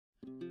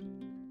Hey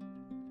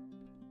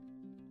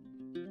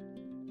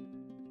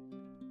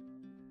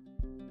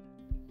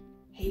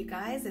you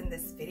guys, in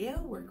this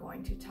video we're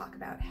going to talk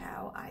about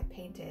how I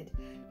painted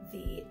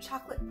the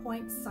chocolate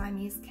point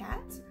Siamese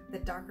cat, the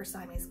darker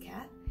Siamese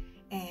cat,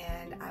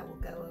 and I will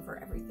go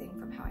over everything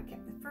from how I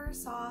kept the fur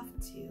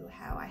soft to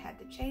how I had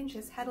to change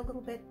his head a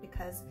little bit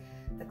because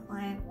the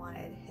client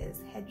wanted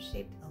his head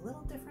shaped a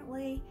little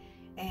differently,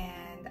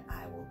 and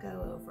I will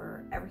go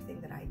over everything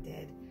that I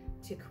did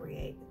to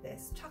create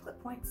this chocolate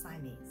point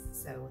Siamese.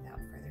 So without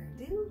further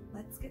ado,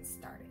 let's get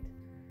started.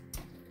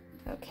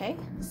 Okay,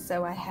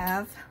 so I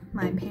have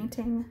my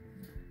painting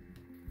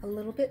a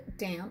little bit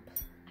damp,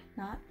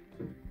 not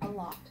a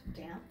lot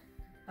damp,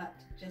 but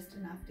just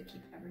enough to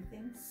keep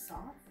everything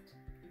soft.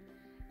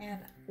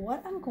 And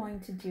what I'm going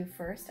to do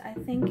first, I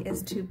think,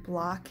 is to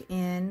block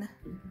in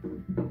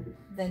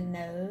the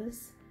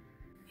nose.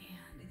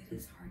 And it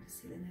is hard to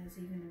see the nose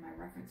even in my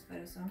reference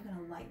photo, so I'm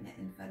going to lighten it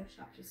in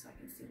Photoshop just so I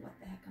can see what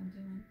the heck I'm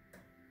doing.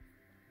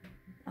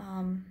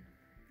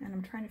 And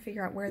I'm trying to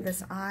figure out where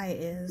this eye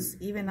is.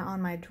 Even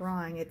on my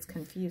drawing, it's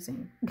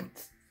confusing.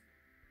 But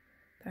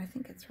I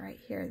think it's right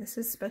here. This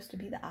is supposed to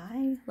be the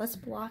eye. Let's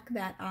block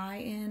that eye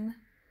in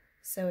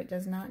so it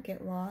does not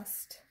get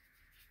lost.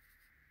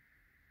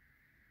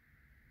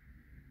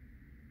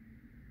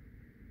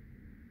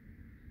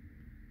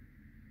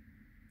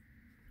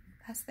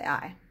 That's the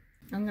eye.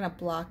 I'm gonna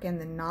block in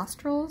the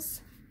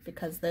nostrils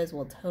because those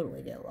will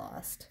totally get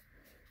lost.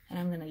 And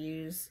I'm gonna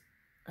use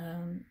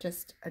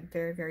just a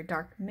very, very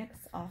dark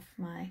mix off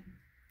my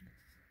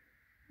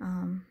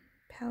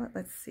palette.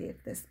 Let's see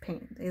if this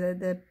paint,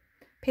 the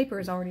paper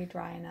is already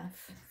dry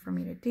enough for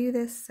me to do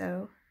this,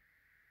 so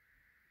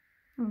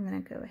I'm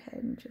going to go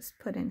ahead and just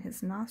put in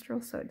his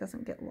nostril so it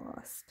doesn't get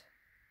lost.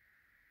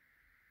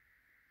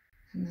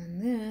 And then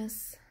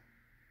this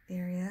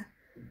area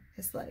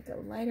is like a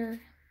lighter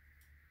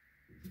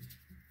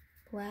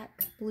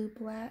black,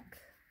 blue-black,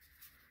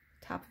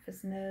 top of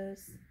his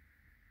nose.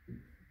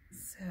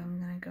 So I'm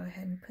going to go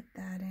ahead and put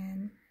that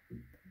in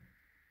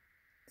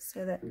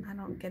so that I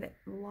don't get it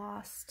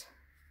lost.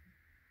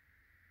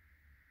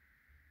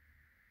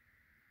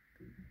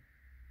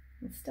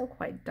 It's still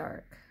quite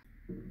dark.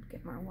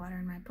 Get more water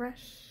in my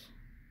brush.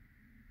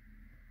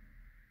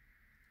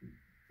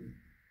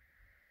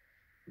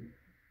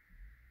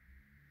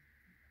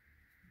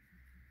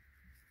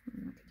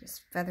 And I could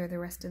just feather the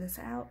rest of this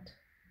out.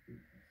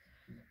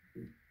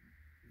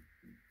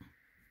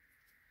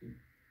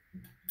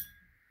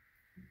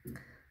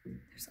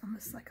 There's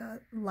almost like a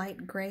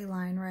light gray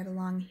line right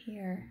along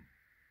here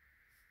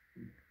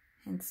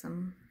and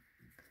some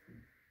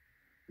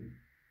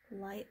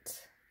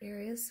light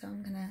areas, so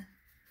I'm gonna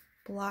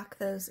block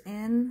those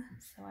in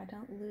so I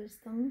don't lose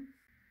them.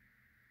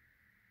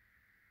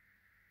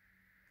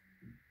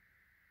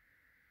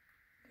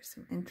 There's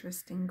some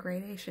interesting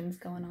gradations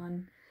going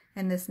on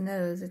in this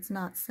nose. It's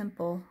not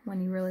simple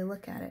when you really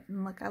look at it.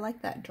 And look, I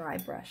like that dry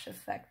brush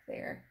effect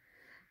there.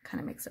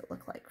 Kind of makes it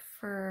look like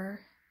fur.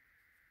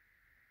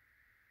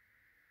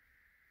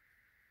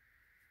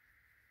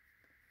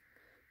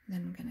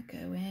 Then I'm going to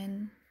go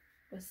in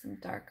with some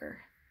darker,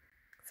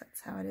 because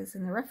that's how it is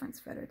in the reference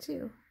photo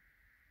too.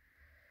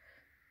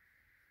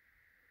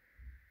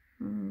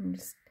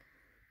 Just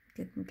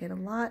get a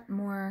lot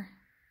more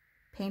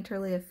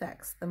painterly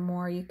effects the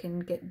more you can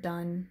get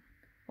done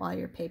while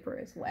your paper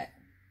is wet.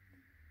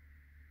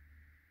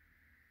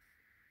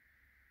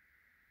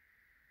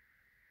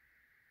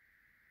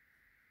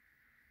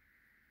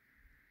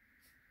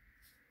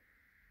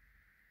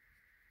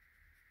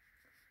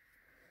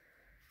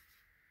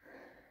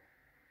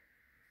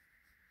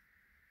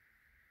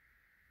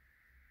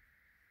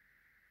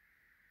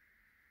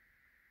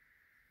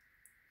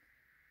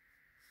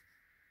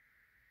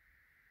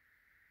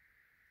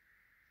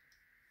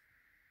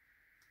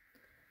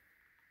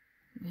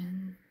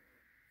 And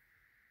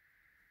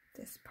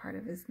this part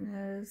of his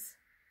nose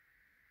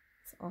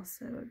is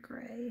also a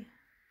gray.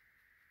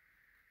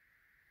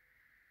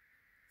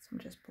 So I'm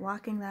just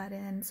blocking that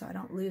in so I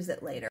don't lose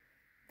it later.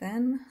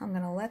 Then I'm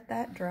going to let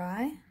that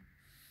dry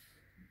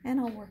and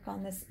I'll work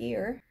on this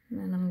ear. And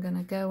then I'm going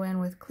to go in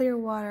with clear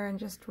water and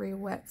just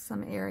re-wet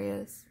some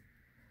areas.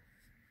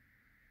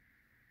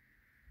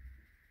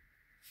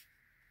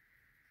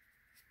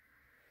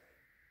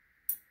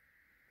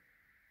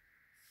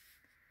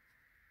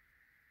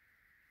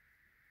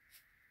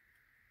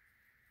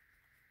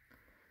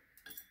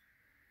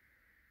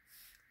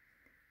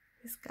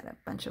 He's got a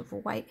bunch of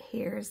white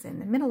hairs in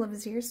the middle of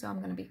his ear, so I'm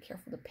going to be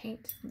careful to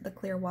paint the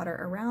clear water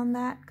around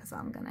that because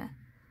I'm going to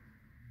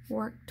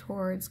work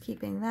towards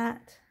keeping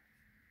that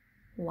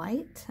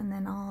white. And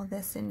then all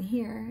this in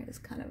here is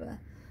kind of a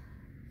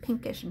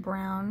pinkish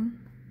brown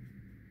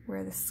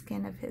where the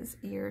skin of his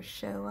ears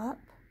show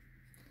up.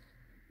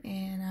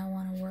 And I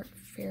want to work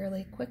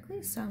fairly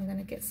quickly, so I'm going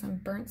to get some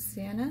burnt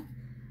sienna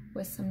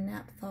with some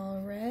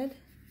naphthol red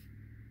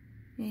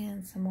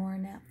and some more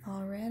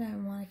naphthol red. I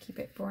want to keep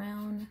it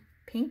brown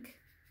pink.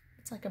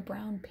 It's like a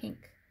brown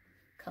pink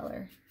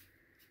color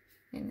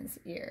in his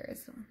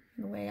ears,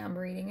 the way I'm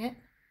reading it.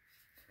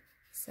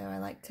 So I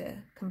like to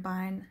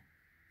combine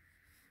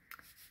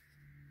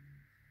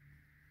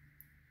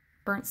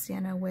burnt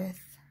sienna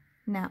with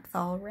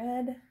naphthol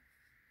red.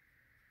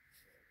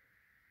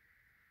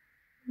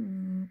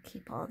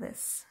 Keep all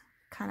this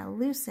kind of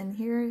loose in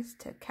here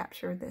to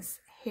capture this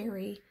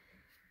hairy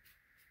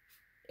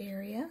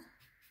area.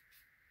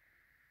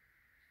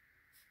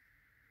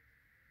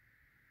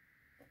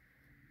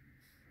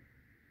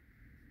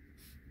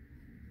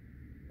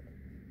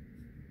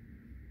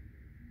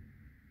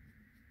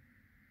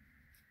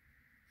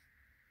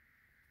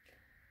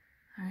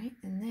 All right,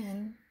 and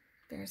then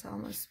there's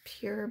almost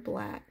pure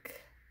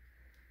black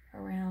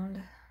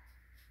around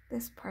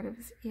this part of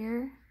his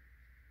ear.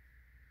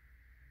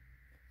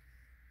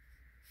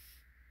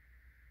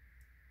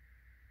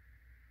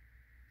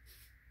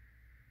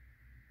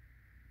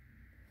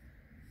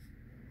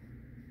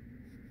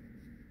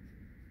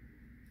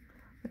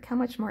 Look how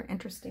much more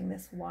interesting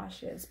this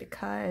wash is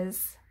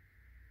because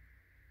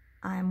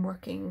I'm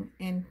working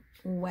in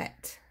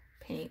wet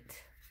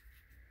paint.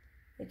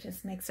 It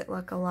just makes it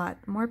look a lot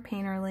more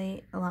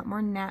painterly, a lot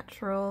more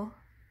natural,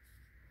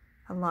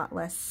 a lot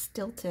less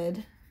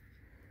stilted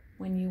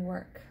when you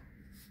work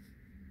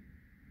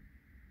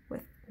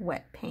with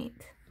wet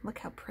paint. Look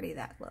how pretty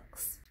that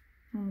looks.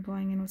 I'm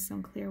going in with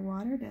some clear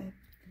water to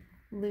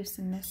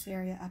loosen this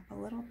area up a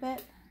little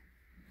bit.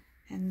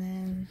 And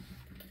then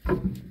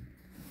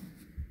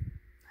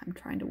I'm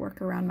trying to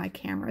work around my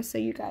camera so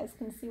you guys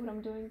can see what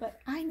I'm doing, but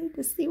I need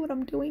to see what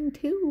I'm doing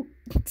too.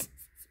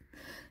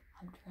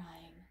 I'm trying.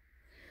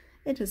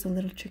 It is a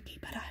little tricky,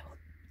 but I will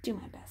do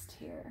my best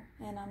here.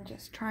 And I'm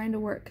just trying to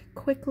work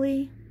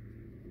quickly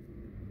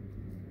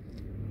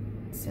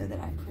so that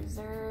I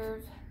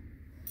preserve.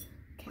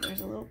 Okay, there's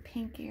a little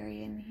pink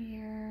area in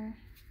here.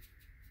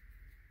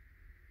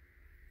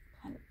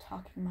 Kind of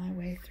talking my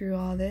way through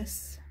all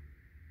this.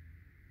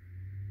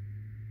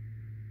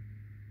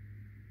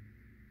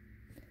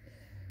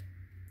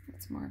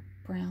 It's more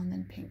brown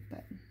than pink,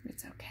 but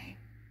it's okay.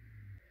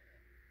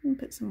 And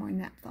put some more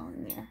naphthol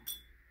in there.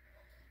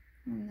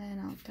 And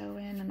then I'll go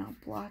in and I'll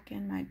block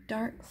in my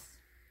darks,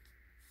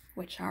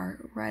 which are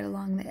right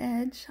along the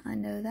edge. I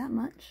know that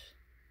much.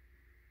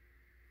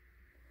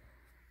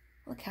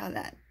 Look how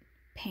that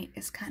paint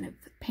is kind of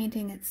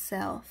painting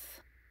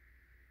itself.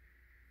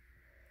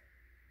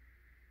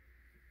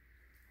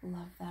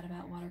 Love that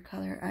about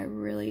watercolor. I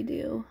really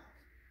do.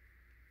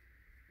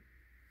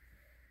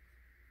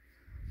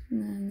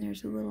 And then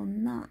there's a little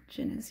notch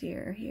in his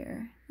ear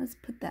here. Let's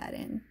put that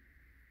in.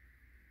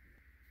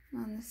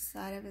 On this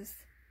side of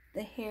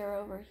the hair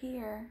over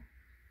here.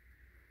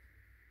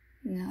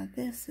 Now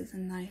this is a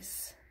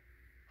nice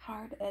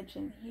hard edge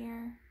in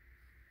here.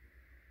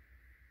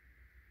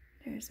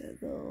 There's a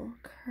little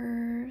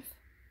curve.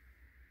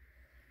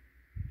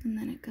 And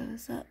then it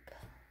goes up.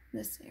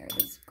 This area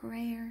is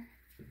grayer.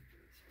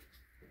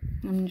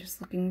 I'm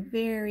just looking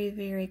very,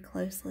 very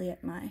closely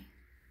at my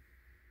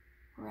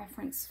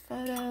reference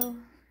photo.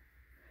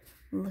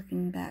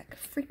 Looking back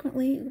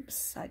frequently.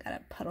 Oops, I got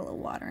a puddle of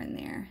water in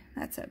there.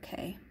 That's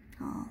okay.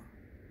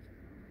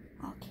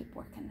 I'll keep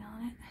working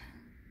on it.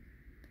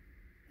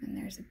 And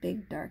there's a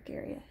big dark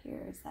area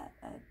here. Is that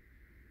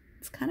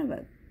it's kind of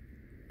a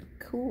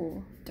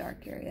cool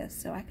dark area,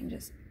 so I can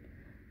just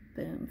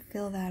boom,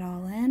 fill that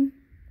all in.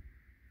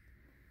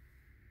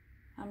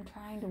 I'm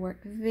trying to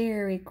work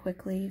very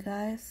quickly, you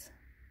guys,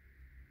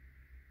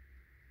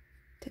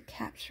 to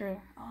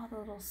capture all the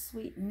little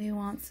sweet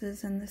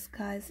nuances in this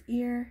guy's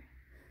ear,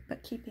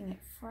 but keeping it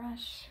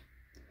fresh.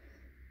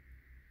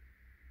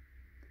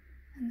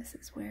 And this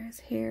is where his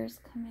hairs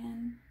come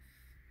in.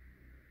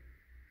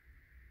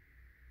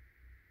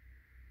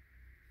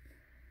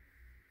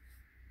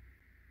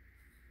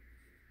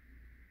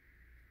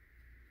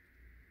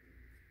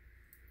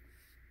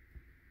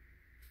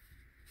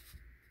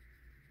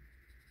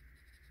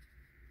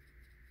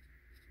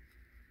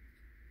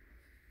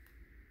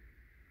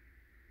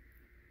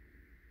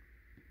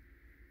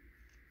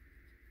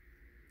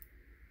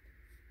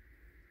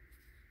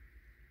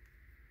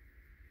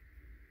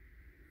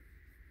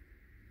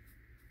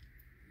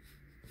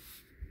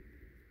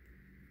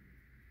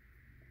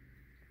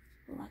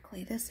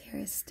 Luckily, this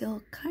area is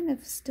still kind of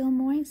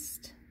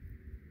moist.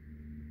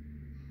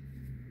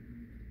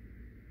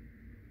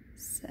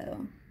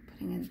 So,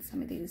 putting in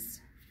some of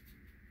these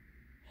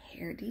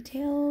hair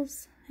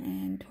details,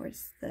 and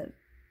towards the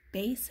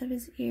base of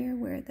his ear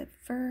where the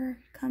fur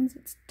comes,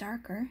 it's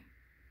darker.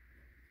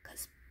 I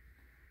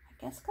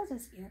guess because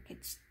his ear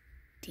gets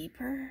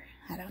deeper.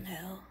 I don't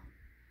know.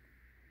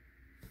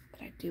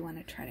 But I do want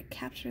to try to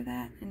capture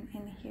that, and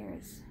in here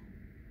is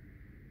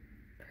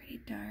pretty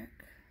dark.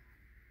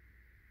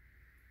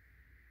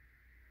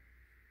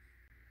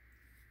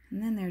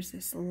 And then there's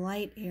this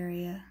light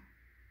area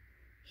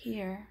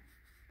here.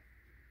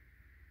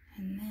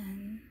 And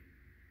then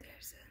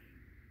there's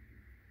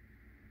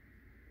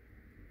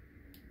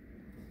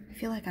I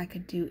feel like I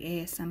could do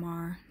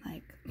ASMR,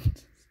 like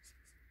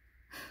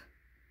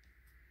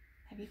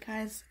have you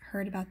guys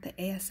heard about the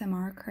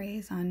ASMR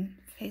craze on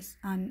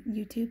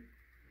YouTube?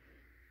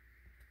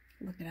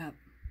 Look it up.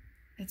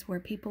 It's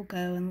where people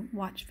go and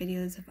watch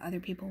videos of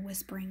other people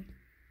whispering.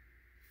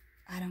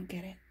 I don't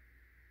get it.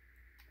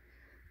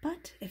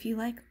 But if you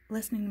like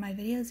listening to my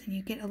videos and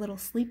you get a little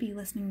sleepy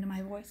listening to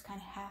my voice kind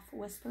of half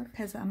whisper,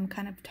 because I'm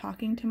kind of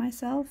talking to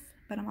myself,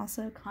 but I'm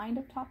also kind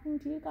of talking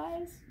to you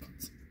guys.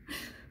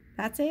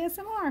 That's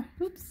ASMR.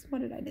 Oops,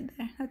 what did I do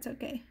there? That's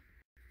okay.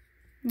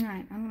 All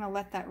right, I'm going to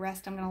let that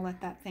rest. I'm going to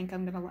let that think.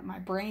 I'm going to let my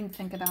brain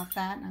think about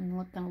that. And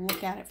I'm going to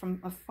look at it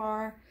from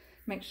afar,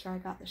 make sure I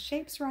got the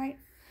shapes right.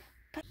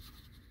 But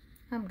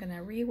I'm going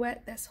to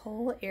re-wet this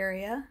whole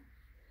area,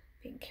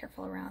 being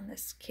careful around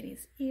this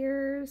kitty's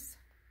ears.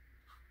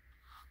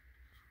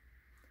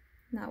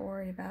 Not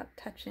worried about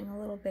touching a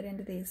little bit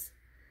into these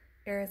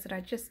areas that I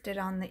just did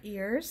on the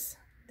ears.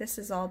 This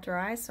is all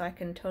dry, so I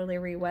can totally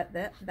re-wet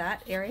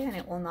that area and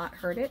it will not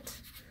hurt it.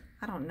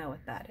 I don't know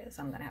what that is.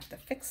 I'm going to have to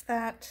fix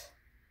that.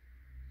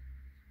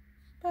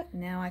 But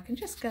now I can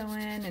just go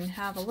in and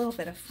have a little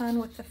bit of fun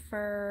with the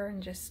fur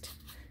and just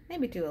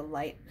maybe do a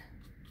light,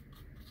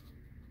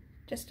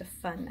 just a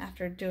fun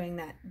after doing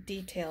that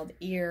detailed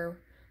ear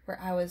where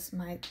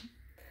my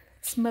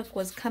smoke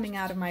was coming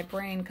out of my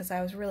brain because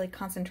I was really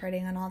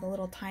concentrating on all the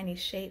little tiny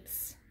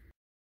shapes.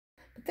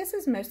 But this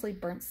is mostly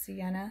burnt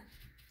sienna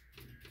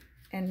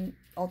and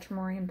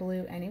ultramarine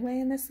blue anyway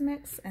in this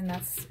mix, and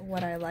that's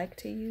what I like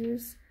to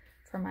use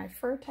for my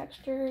fur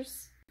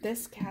textures.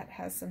 This cat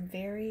has some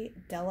very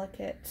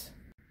delicate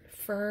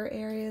fur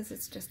areas.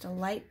 It's just a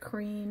light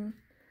cream,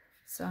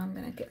 so I'm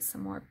going to get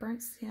some more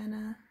burnt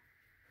sienna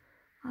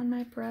on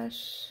my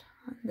brush.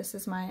 This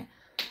is my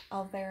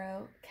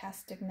Alvaro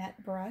Castagnet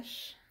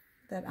brush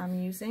that I'm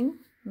using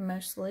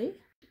mostly.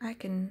 I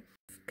can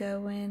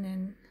go in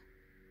and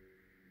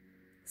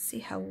see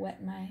how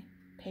wet my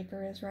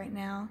paper is right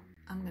now.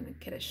 I'm going to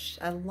get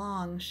a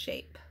long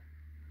shape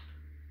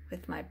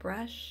with my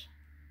brush.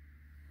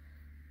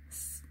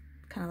 It's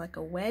kind of like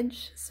a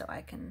wedge, so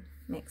I can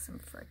make some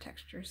fur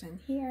textures in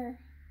here.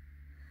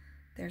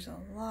 There's a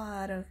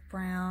lot of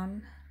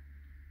brown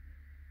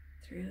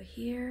through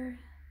here.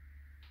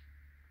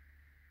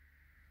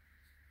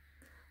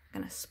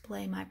 I'm going to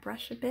splay my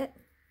brush a bit.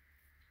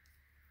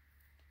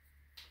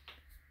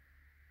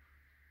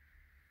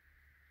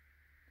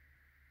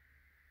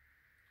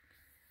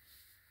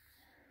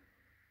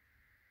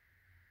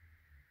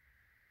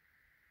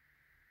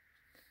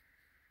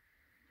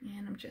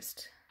 And I'm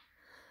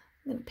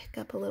going to pick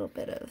up a little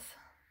bit of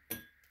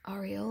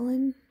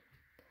aureolin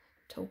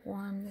to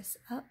warm this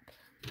up,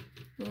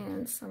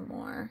 and some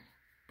more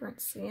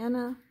burnt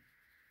sienna.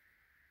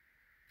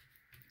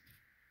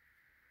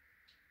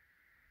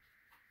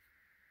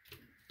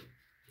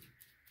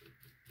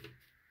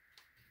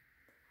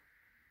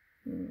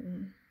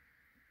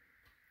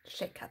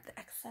 Shake out the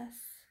excess,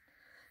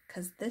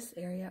 because this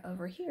area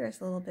over here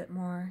is a little bit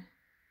more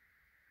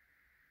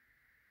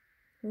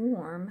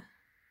warm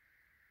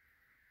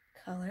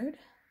colored.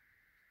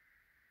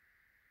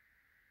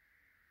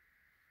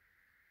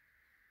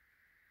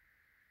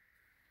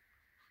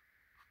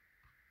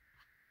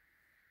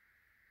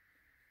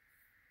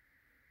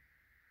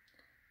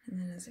 And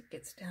then as it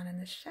gets down in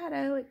the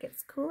shadow, it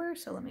gets cooler.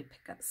 So let me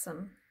pick up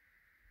some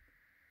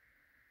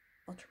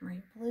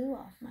ultramarine blue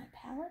off my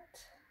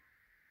palette.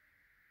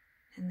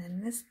 And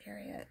then this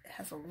area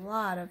has a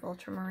lot of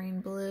ultramarine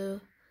blue,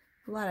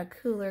 a lot of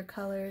cooler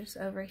colors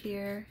over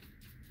here,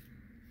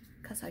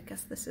 because I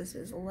guess this is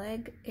his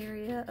leg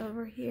area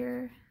over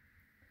here.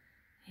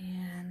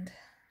 And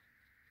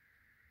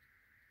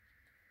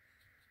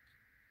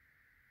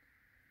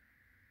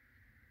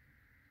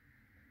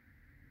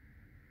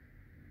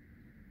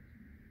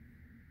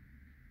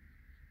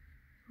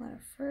a lot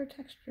of fur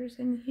textures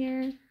in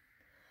here.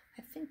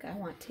 I think I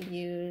want to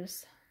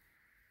use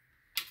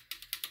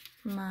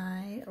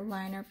my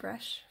liner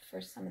brush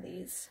for some of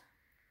these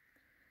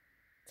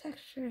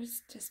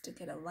textures, just to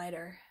get a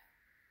lighter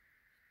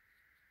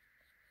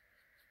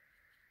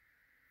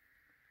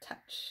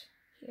touch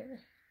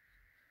here.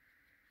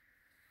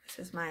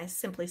 This is my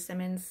Simply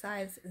Simmons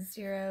size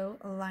 0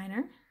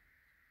 liner.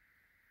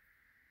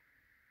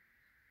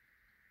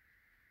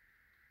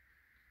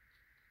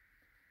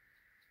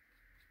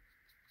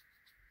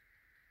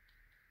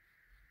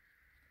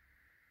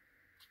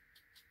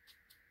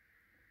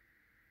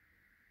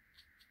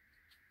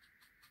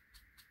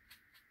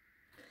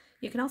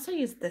 You can also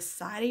use the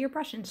side of your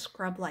brush and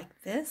scrub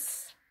like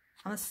this,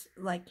 almost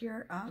like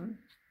your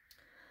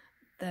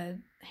the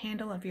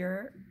handle of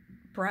your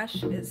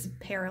brush is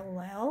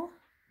parallel,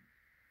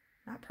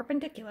 not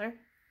perpendicular,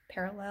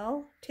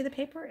 parallel to the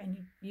paper, and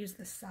you use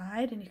the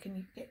side, and you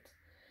can get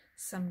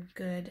some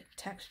good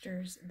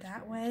textures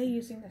that way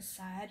using the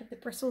side of the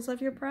bristles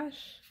of your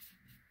brush.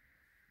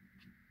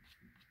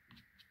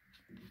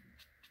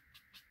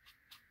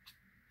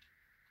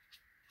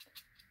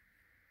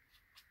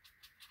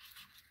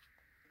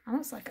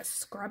 Almost like a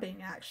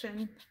scrubbing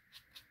action.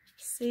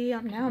 See,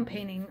 now I'm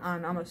painting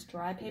on almost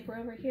dry paper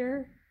over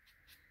here,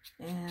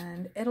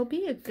 and it'll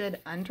be a good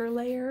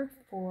underlayer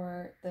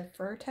for the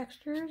fur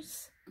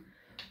textures.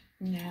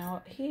 Now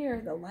up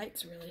here, the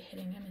light's really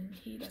hitting him, and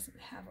he doesn't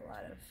have a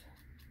lot of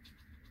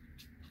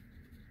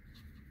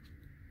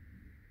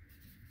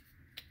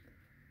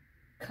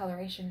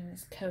coloration in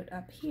his coat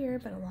up here,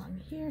 but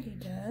along here he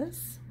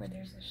does, where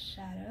there's a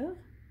shadow,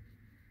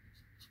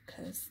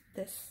 because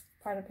this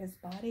part of his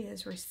body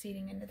is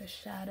receding into the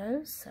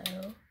shadows, so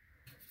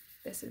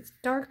this is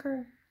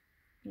darker.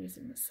 I'm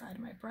using the side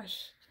of my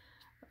brush,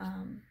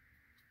 and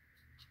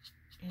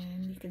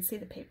you can see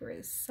the paper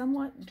is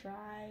somewhat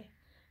dry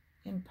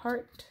in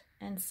part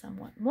and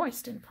somewhat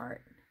moist in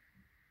part,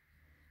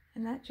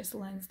 and that just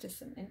lends to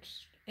some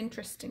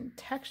interesting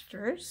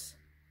textures.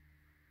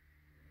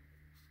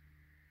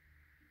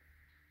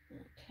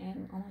 Okay,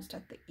 I'm almost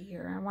at the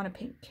ear. I want to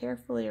paint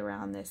carefully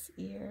around this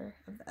ear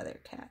of the other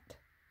cat.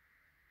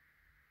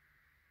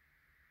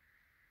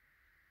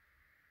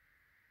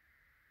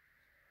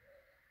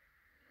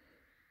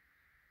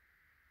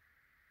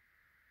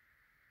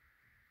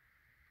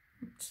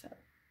 So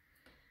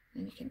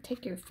then you can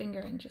take your finger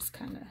and just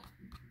kind of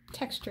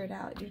texture it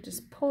out. You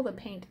just pull the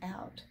paint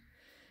out.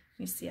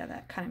 You see how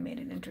that kind of made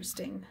an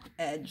interesting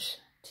edge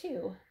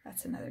too.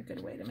 That's another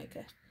good way to make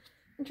an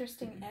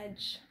interesting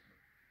edge.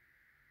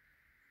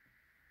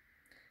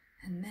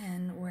 And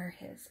then where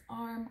his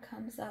arm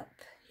comes up,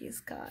 he's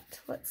got,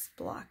 let's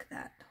block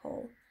that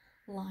whole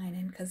line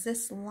in, because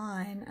this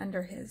line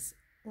under his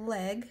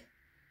leg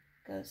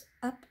goes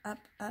up,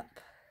 up, up.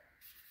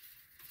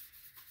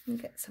 And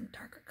get some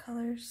darker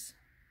colors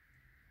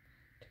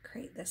to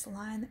create this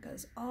line that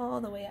goes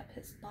all the way up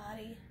his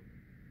body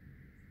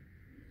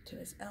to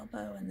his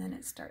elbow, and then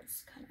it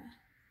starts kind of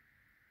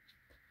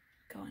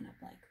going up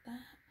like that.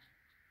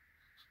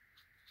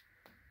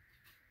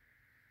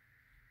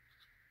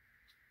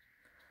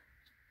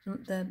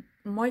 The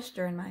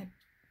moisture in my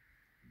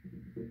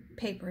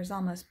paper is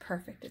almost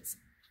perfect. It's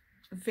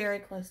very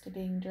close to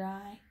being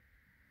dry,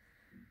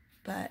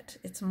 but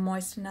it's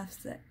moist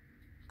enough that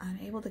I'm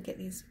able to get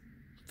these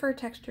fur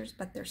textures,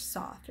 but they're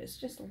soft. It's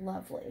just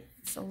lovely.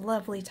 It's a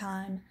lovely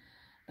time,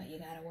 but you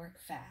gotta work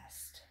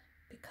fast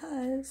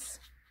because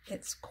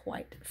it's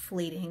quite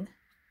fleeting.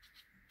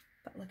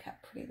 But look how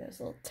pretty those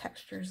little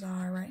textures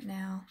are right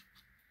now.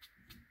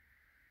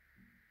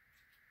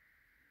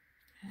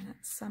 And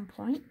at some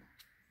point,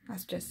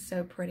 that's just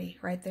so pretty.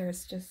 Right there,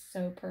 it's just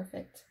so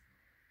perfect.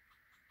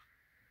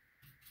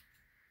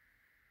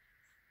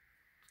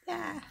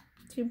 Yeah,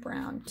 too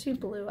brown, too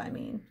blue, I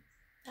mean.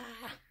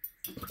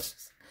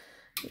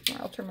 Get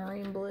more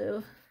ultramarine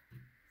blue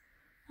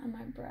on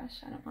my brush.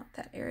 I don't want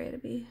that area to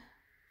be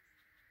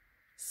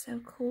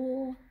so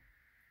cool.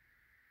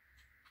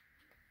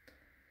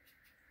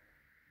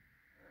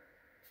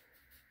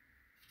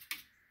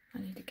 I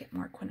need to get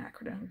more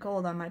quinacridone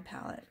gold on my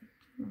palette.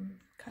 I'm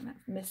kind of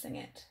missing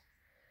it.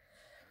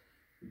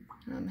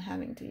 I'm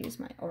having to use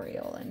my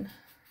aureole, and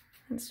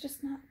it's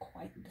just not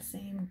quite the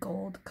same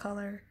gold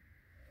color.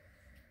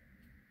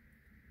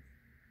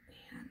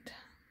 And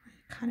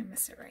I kind of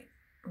miss it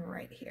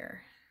right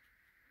here.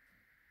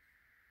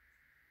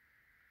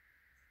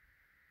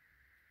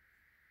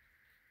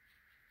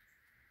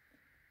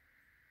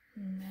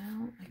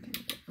 Now I can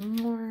get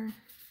more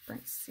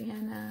burnt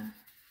sienna,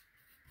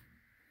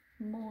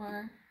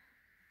 more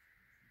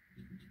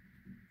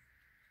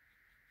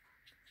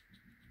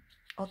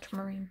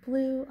ultramarine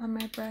blue on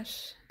my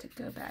brush to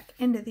go back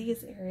into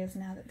these areas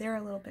now that they're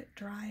a little bit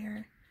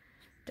drier.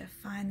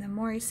 Define them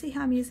more. You see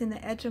how I'm using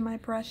the edge of my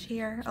brush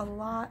here a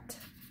lot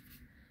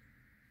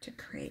to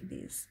create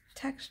these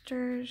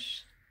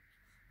textures.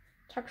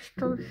 That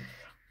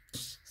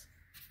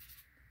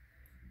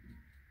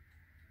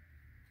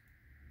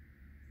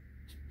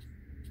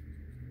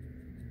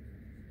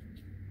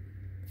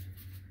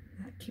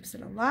keeps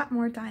it a lot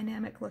more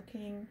dynamic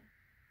looking.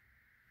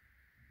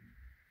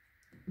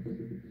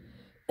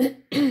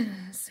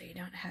 So you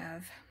don't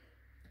have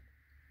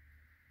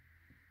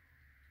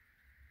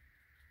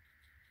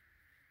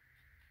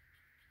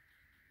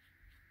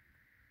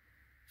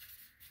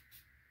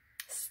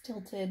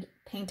stilted,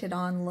 painted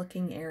on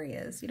looking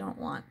areas. You don't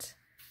want,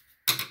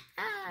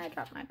 I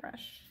dropped my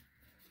brush.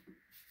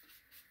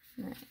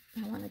 Right.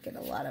 I want to get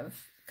a lot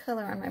of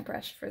color on my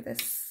brush for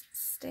this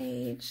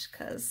stage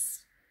because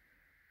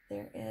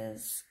there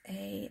is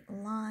a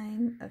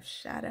line of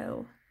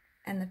shadow,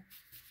 and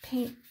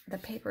the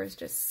paper is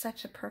just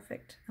such a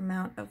perfect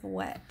amount of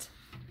wet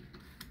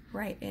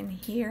right in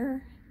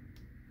here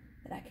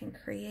that I can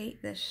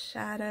create this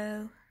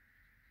shadow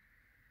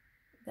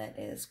that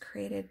is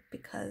created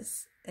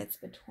because it's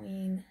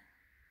between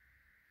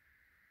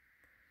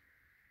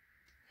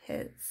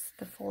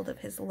the fold of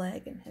his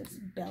leg, and his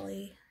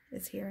belly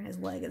is here and his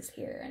leg is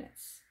here, and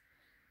it's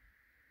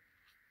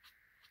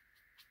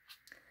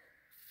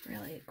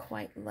really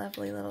quite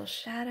lovely little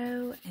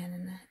shadow,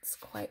 and it's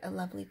quite a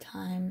lovely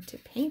time to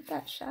paint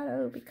that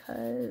shadow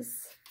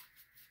because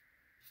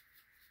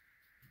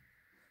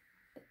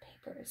the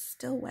paper is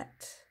still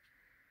wet.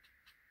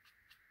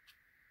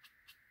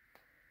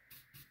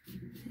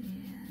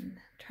 And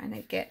trying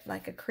to get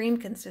like a cream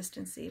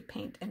consistency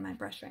paint in my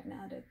brush right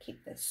now to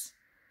keep this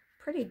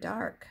pretty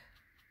dark.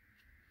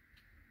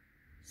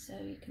 So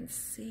you can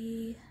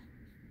see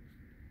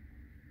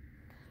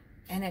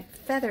And it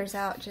feathers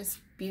out just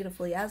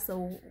beautifully as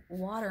the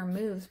water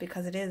moves,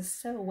 because it is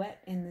so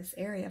wet in this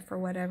area for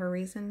whatever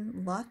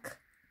reason. Luck.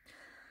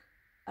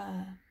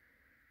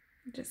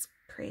 Just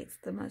creates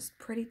the most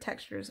pretty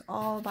textures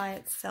all by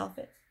itself.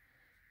 It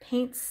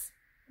paints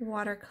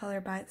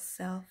watercolor by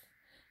itself.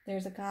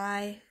 There's a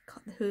guy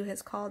who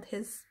has called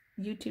his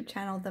YouTube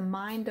channel The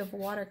Mind of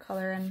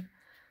Watercolor, and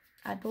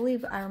I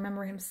believe I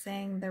remember him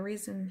saying the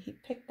reason he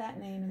picked that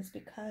name is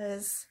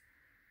because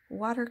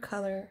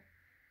watercolor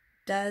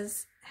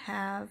does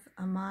have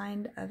a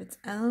mind of its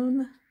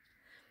own,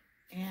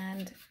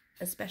 and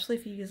especially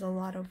if you use a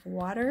lot of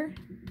water.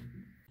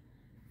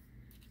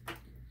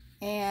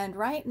 And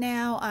right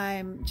now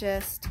I'm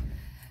just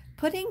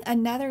putting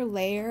another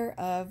layer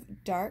of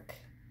dark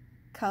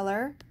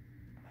color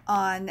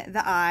on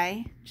the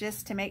eye,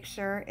 just to make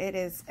sure it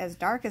is as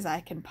dark as I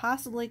can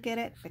possibly get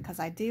it, because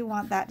I do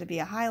want that to be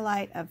a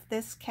highlight of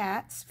this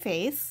cat's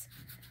face.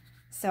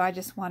 So I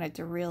just wanted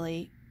to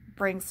really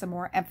bring some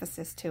more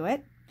emphasis to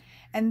it.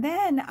 And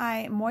then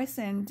I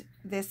moistened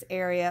this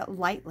area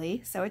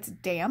lightly, so it's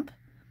damp,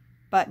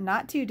 but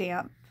not too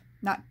damp,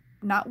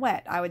 not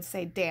wet, I would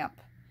say damp.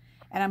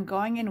 And I'm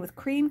going in with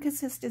cream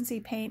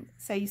consistency paint.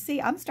 So you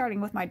see, I'm starting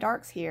with my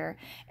darks here.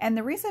 And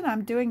the reason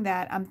I'm doing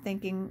that, I'm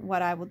thinking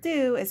what I will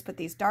do is put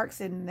these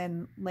darks in, and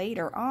then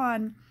later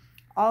on,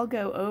 I'll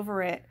go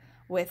over it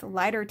with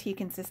lighter tea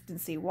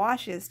consistency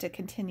washes to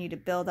continue to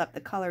build up the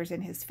colors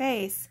in his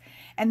face.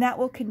 And that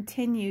will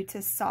continue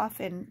to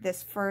soften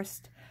this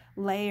first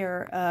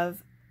layer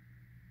of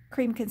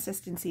cream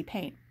consistency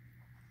paint.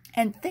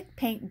 And thick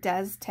paint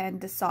does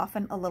tend to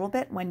soften a little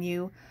bit when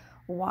you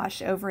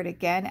wash over it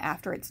again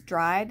after it's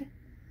dried.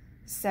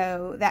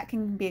 So that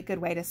can be a good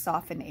way to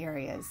soften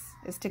areas,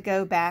 is to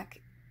go back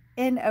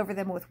in over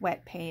them with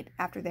wet paint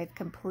after they've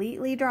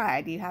completely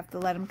dried. You have to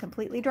let them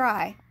completely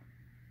dry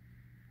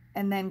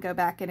and then go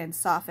back in and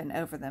soften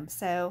over them.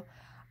 So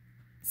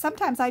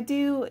sometimes I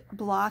do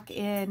block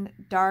in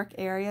dark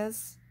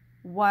areas,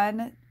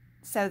 one,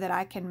 so that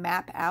I can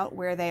map out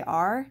where they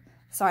are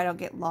so I don't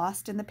get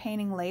lost in the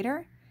painting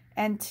later,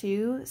 and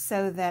two,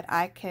 so that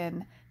I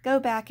can go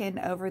back in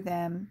over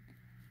them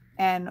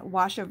and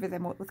wash over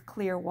them with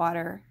clear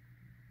water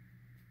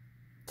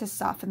to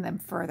soften them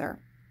further.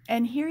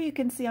 And here you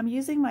can see I'm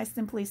using my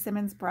Simply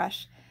Simmons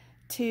brush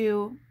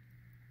to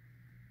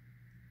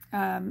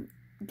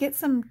get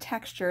some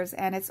textures,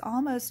 and it's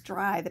almost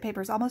dry. The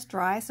paper is almost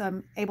dry, so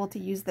I'm able to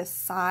use the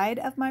side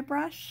of my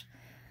brush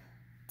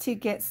to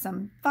get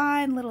some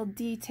fine little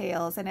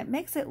details, and it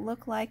makes it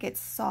look like it's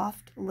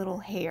soft little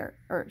hair,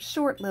 or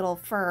short little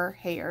fur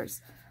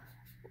hairs,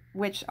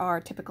 which are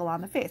typical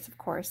on the face. Of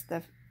course,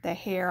 the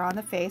hair on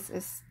the face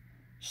is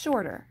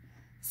shorter.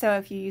 So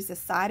if you use the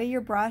side of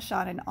your brush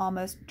on an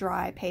almost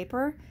dry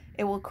paper,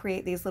 it will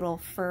create these little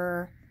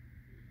fur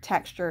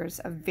textures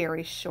of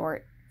very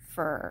short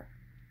fur.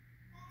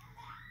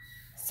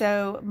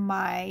 So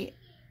my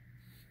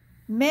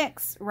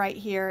mix right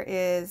here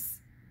is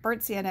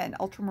burnt sienna and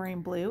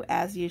ultramarine blue,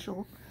 as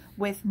usual,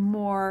 with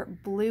more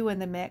blue in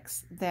the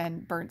mix than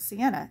burnt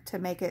sienna to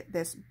make it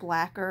this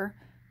blacker,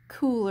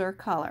 cooler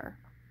color.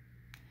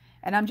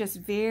 And I'm just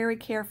very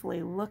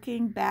carefully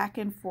looking back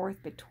and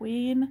forth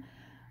between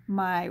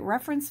my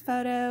reference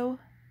photo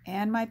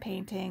and my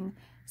painting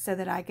so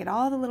that I get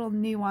all the little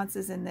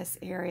nuances in this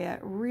area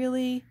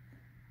really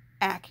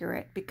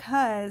accurate,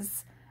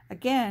 because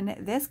again,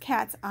 this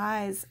cat's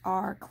eyes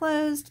are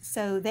closed,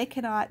 so they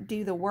cannot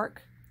do the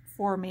work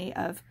for me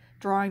of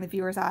drawing the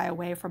viewer's eye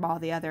away from all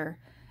the other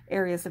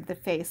areas of the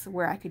face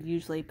where I could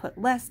usually put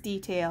less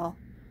detail,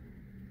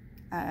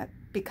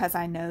 because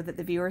I know that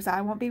the viewer's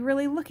eye won't be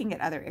really looking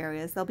at other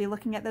areas. They'll be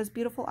looking at those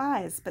beautiful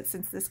eyes. But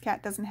since this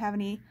cat doesn't have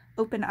any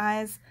open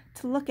eyes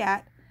to look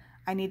at,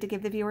 I need to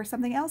give the viewer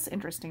something else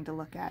interesting to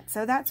look at.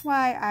 So that's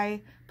why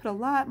I put a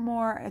lot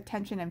more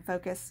attention and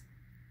focus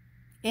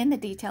in the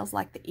details,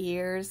 like the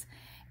ears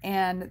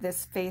and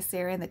this face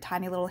area and the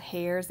tiny little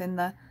hairs in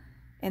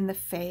the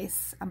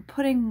face. I'm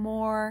putting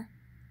more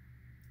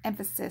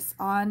emphasis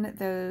on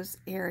those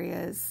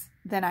areas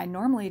than I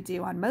normally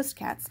do on most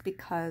cats,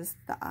 because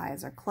the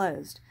eyes are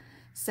closed.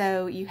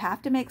 So you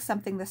have to make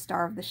something the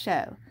star of the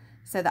show.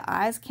 So the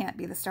eyes can't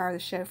be the star of the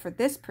show for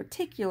this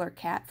particular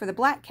cat. For the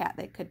black cat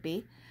they could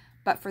be,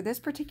 but for this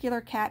particular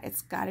cat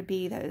it's got to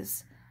be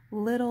those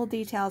little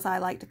details I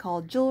like to call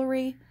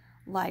jewelry,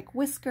 like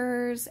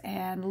whiskers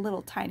and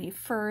little tiny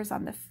furs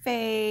on the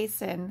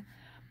face and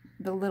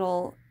the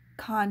little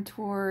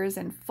contours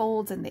and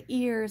folds in the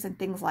ears and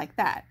things like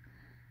that.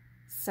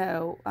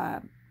 So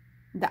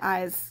the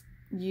eyes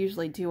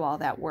usually do all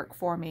that work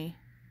for me,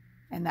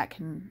 and that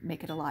can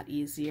make it a lot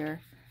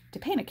easier to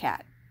paint a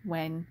cat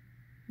when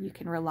you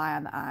can rely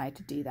on the eye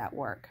to do that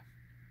work.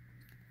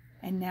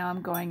 And now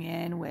I'm going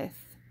in with,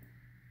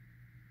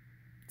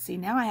 see,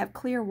 now I have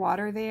clear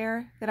water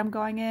there that I'm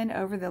going in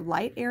over the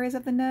light areas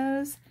of the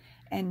nose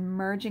and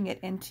merging it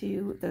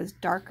into those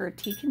darker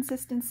tea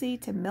consistency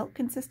to milk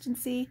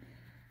consistency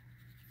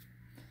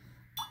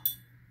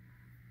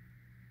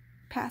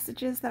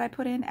passages that I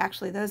put in.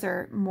 Actually, those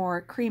are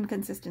more cream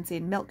consistency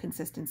and milk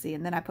consistency.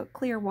 And then I put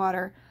clear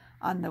water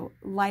on the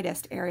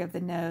lightest area of the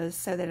nose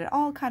so that it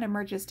all kind of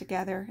merges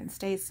together and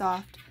stays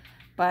soft,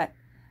 but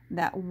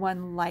that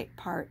one light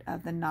part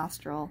of the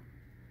nostril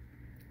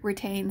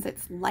retains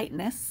its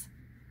lightness.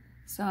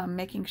 So I'm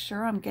making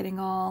sure I'm getting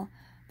all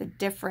the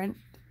different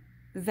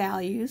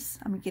values.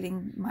 I'm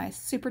getting my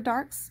super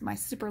darks, my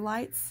super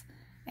lights,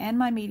 and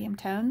my medium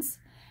tones.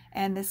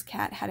 And this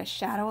cat had a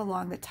shadow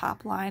along the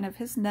top line of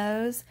his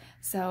nose,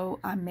 so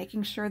I'm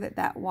making sure that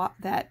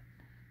that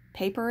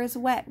paper is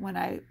wet when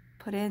I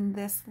put in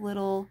this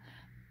little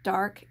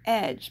dark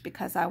edge,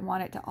 because I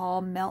want it to all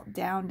melt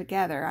down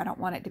together. I don't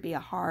want it to be a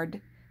hard,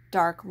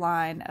 dark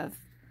line of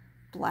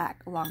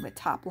black along the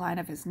top line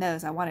of his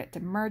nose. I want it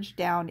to merge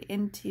down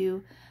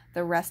into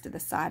the rest of the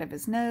side of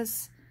his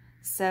nose,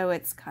 so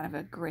it's kind of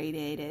a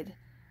gradated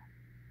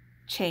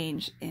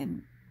change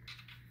in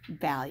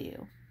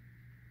value.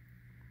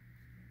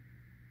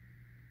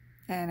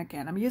 And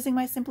again, I'm using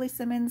my Simply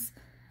Simmons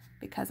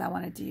because I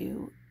want to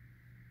do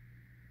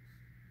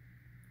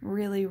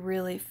really,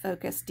 really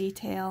focused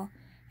detail.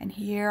 And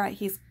here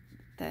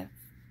the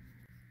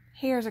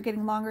hairs are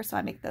getting longer, so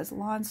I make those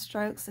lawn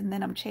strokes, and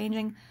then I'm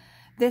changing.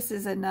 This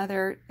is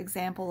another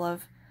example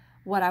of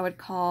what I would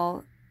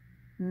call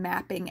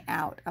mapping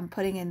out. I'm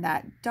putting in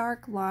that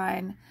dark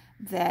line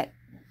that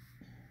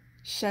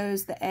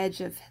shows the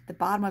edge of the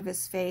bottom of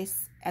his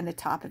face and the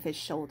top of his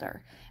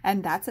shoulder.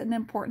 And that's an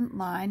important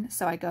line,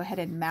 so I go ahead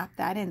and map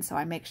that in. So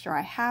I make sure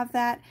I have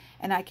that,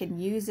 and I can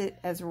use it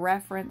as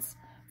reference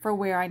for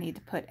where I need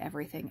to put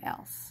everything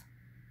else.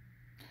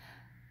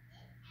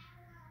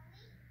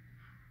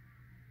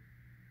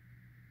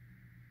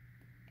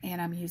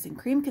 And I'm using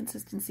cream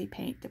consistency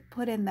paint to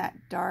put in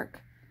that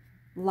dark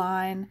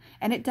line.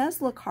 And it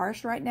does look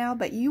harsh right now,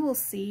 but you will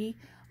see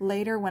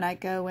later when I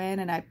go in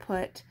and I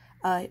put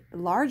a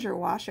larger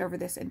wash over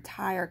this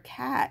entire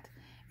cat,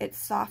 it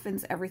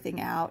softens everything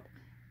out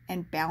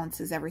and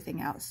balances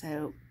everything out,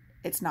 so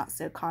it's not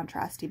so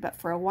contrasty. But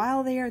for a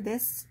while there,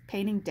 this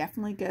painting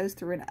definitely goes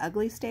through an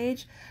ugly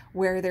stage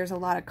where there's a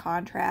lot of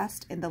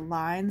contrast in the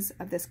lines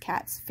of this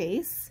cat's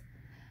face,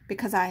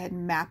 because I had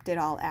mapped it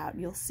all out.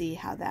 You'll see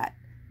how that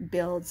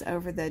builds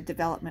over the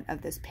development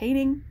of this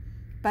painting.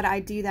 But I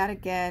do that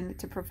again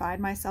to provide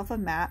myself a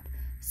map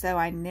so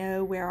I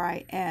know where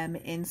I am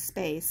in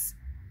space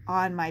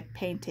on my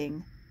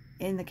painting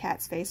in the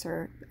cat's face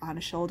or on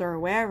a shoulder or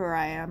wherever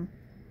I am,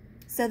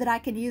 so that I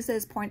can use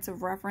those points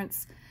of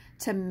reference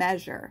to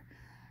measure.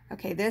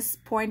 Okay, this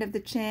point of the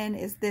chin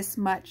is this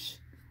much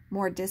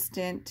more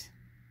distant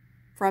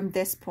from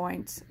this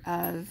point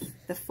of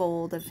the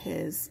fold of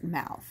his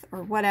mouth,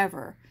 or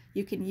whatever.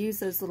 You can use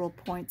those little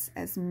points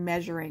as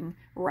measuring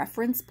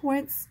reference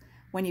points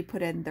when you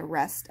put in the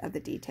rest of the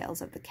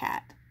details of the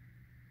cat.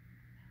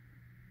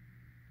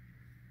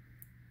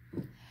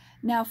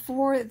 Now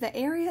for the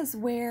areas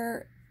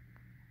where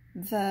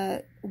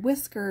the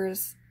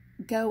whiskers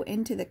go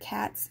into the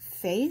cat's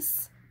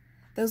face,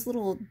 those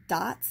little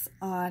dots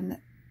on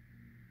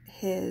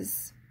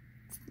his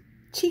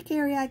cheek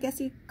area, I guess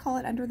you'd call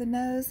it, under the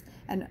nose,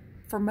 and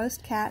for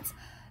most cats,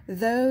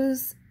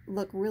 those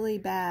look really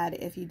bad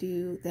if you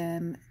do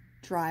them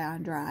dry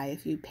on dry,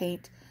 if you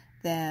paint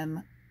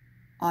them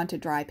onto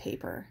dry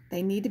paper.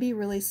 They need to be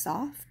really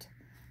soft,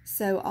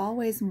 so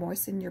always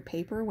moisten your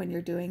paper when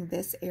you're doing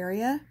this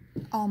area,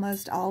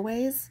 almost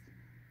always,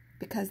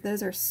 because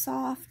those are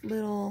soft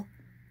little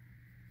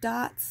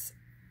dots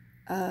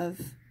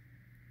of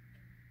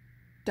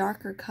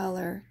darker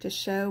color to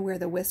show where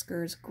the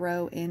whiskers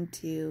grow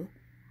into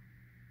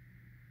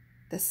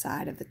the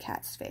side of the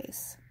cat's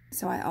face.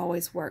 So I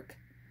always work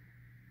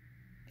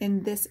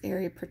in this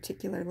area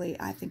particularly.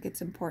 I think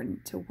it's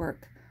important to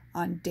work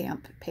on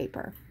damp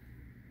paper.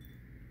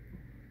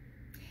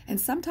 And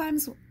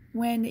sometimes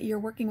when you're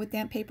working with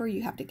damp paper,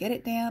 you have to get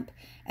it damp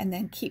and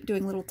then keep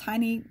doing little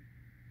tiny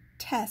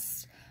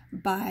tests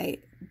by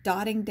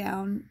dotting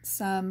down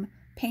some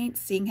paint,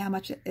 seeing how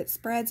much it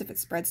spreads. If it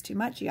spreads too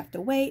much, you have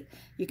to wait.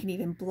 You can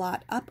even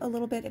blot up a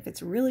little bit if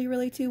it's really,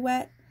 really too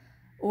wet,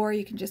 or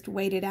you can just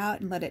wait it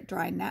out and let it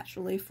dry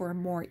naturally for a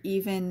more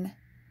even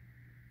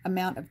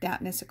amount of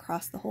dampness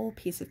across the whole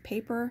piece of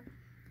paper.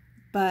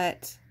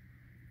 But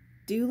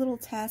do little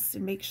tests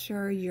and make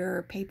sure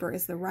your paper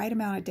is the right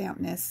amount of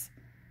dampness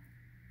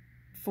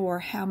for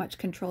how much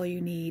control you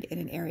need in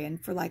an area.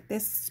 And for like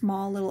this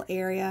small little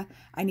area,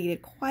 I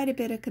needed quite a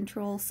bit of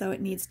control, so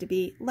it needs to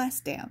be less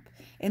damp.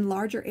 In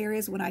larger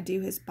areas, when I do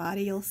his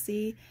body, you'll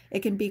see it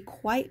can be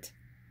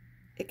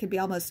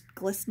almost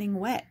glistening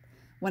wet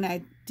when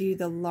I do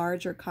the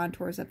larger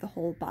contours of the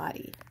whole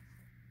body.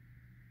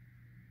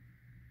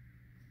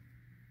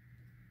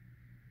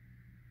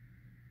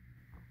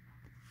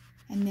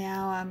 And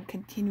now I'm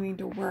continuing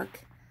to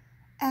work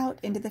out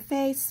into the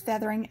face,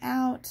 feathering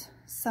out.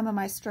 Some of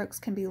my strokes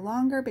can be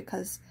longer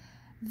because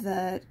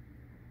the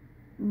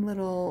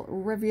little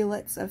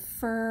rivulets of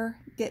fur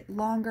get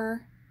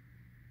longer.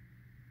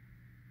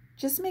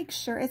 Just make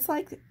sure, it's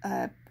like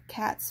a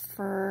cat's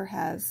fur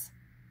has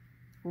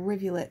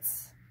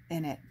rivulets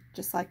in it.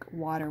 just like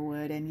water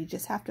would, and you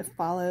just have to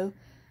follow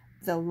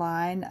the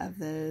line of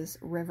those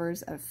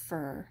rivers of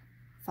fur.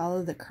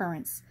 Follow the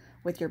currents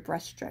with your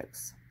brush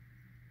strokes.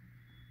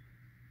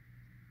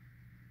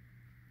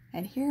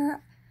 And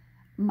here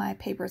my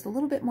paper is a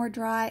little bit more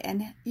dry,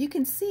 and you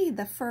can see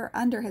the fur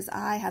under his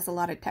eye has a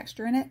lot of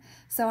texture in it.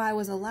 So I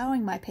was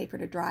allowing my paper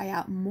to dry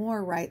out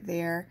more right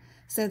there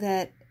so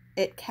that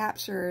it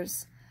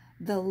captures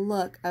the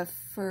look of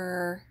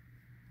fur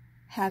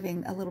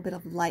having a little bit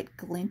of light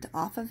glint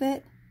off of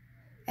it.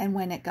 And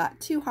when it got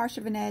too harsh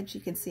of an edge,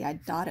 you can see I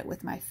dot it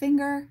with my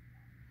finger.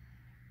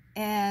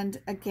 And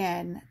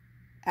again,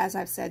 as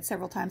I've said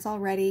several times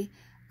already,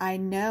 I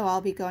know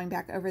I'll be going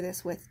back over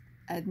this with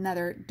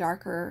another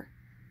darker,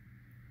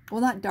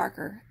 well, not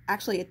darker,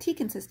 actually a tea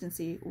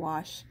consistency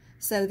wash.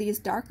 So these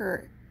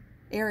darker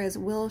areas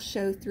will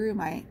show through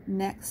my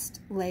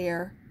next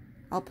layer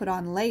I'll put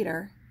on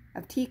later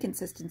of tea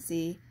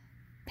consistency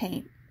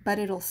paint, but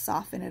it'll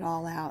soften it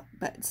all out,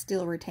 but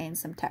still retain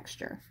some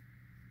texture.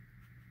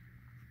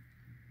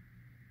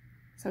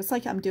 So it's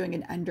like I'm doing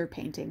an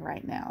underpainting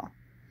right now.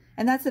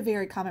 And that's a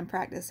very common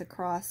practice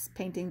across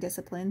painting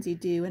disciplines. You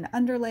do an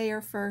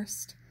underlayer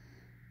first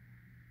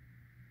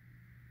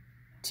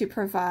to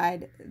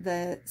provide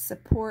the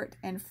support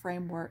and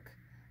framework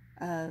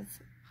of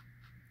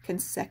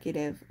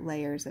consecutive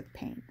layers of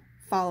paint,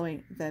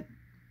 following the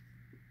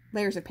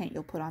layers of paint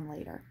you'll put on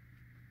later.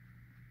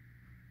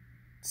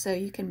 So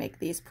you can make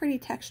these pretty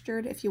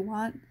textured if you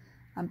want.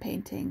 I'm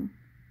painting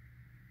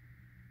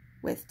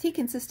with tea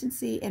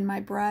consistency in my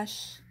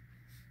brush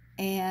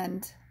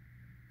and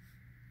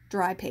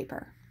dry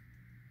paper.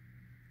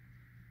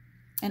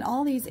 In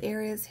all these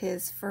areas,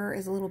 his fur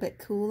is a little bit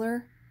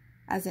cooler,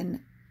 as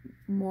in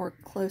more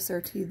closer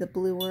to the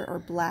bluer or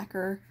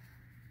blacker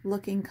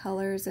looking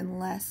colors and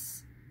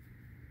less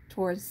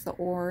towards the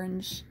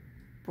orange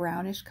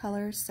brownish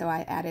colors. So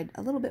I added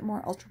a little bit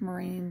more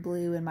ultramarine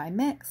blue in my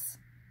mix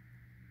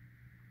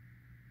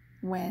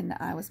when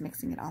I was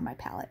mixing it on my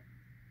palette.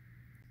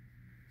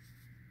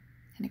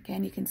 And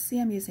again, you can see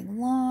I'm using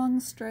long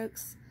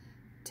strokes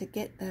to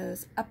get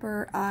those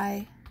upper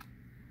eye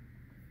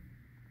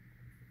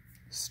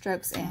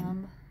strokes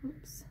in.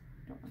 Oops,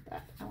 I don't want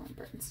that. I want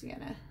burnt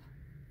sienna.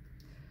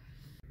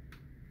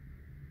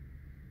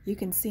 You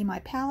can see my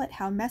palette,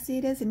 how messy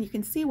it is, and you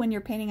can see when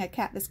you're painting a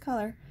cat this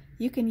color,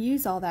 you can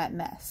use all that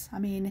mess. I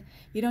mean,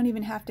 you don't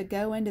even have to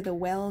go into the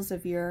wells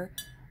of your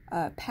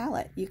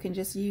palette. You can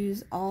just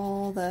use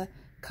all the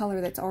color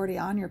that's already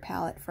on your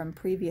palette from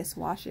previous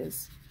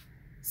washes.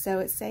 So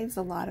it saves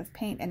a lot of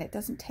paint, and it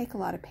doesn't take a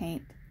lot of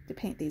paint to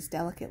paint these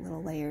delicate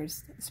little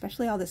layers,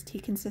 especially all this tea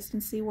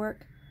consistency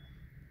work.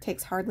 It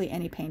takes hardly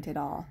any paint at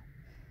all.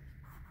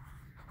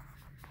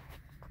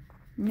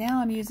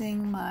 Now I'm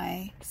using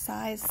my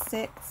size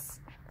 6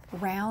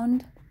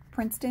 round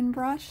Princeton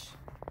brush.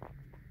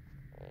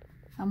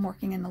 I'm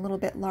working in a little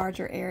bit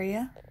larger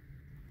area,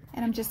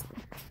 and I'm just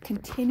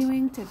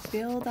continuing to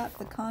build up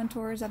the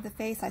contours of the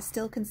face. I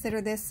still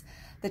consider this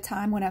the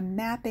time when I'm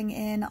mapping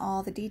in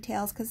all the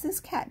details, because this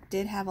cat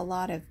did have a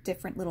lot of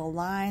different little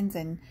lines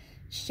and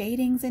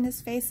shadings in his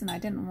face, and I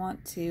didn't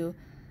want to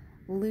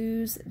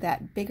lose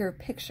that bigger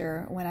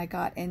picture when I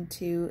got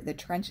into the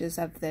trenches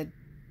of the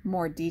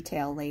more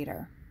detail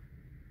later.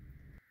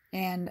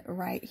 And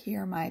right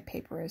here my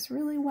paper is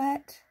really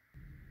wet,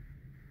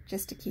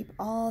 just to keep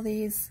all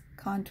these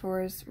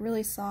contours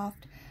really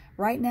soft.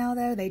 Right now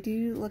though, they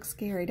do look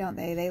scary, don't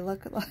they? They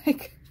look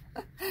like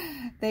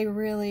they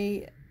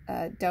really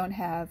don't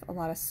have a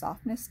lot of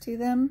softness to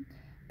them,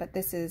 but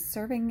this is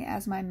serving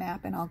as my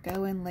map, and I'll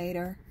go in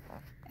later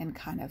and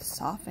kind of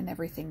soften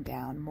everything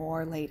down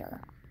more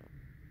later.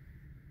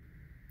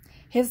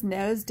 His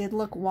nose did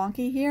look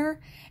wonky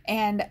here,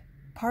 and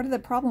part of the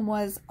problem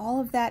was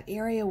all of that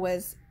area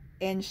was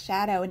in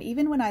shadow, and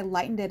even when I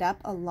lightened it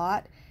up a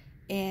lot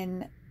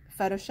in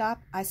Photoshop,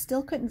 I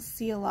still couldn't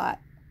see a lot.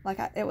 Like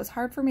it was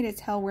hard for me to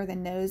tell where the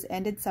nose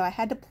ended, so I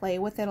had to play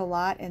with it a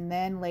lot, and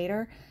then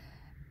later,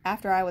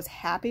 after I was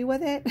happy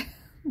with it,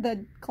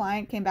 the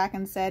client came back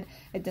and said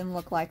it didn't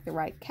look like the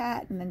right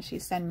cat, and then she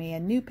sent me a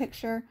new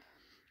picture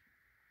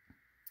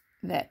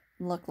that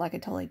looked like a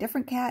totally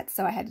different cat,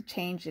 so I had to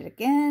change it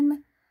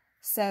again.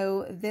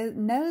 So the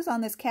nose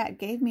on this cat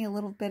gave me a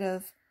little bit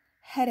of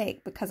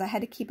headache because I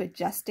had to keep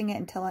adjusting it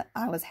until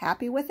I was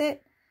happy with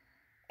it.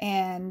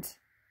 And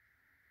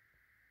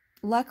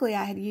luckily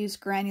I had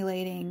used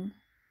granulating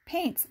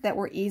paints that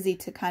were easy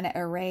to kind of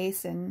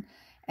erase and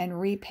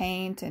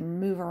repaint and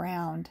move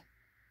around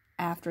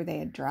after they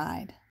had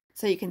dried.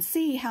 So you can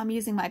see how I'm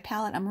using my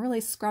palette. I'm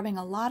really scrubbing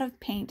a lot of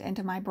paint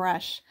into my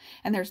brush,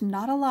 and there's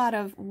not a lot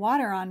of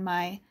water on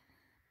my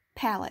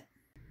palette.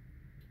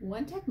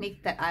 One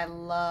technique that I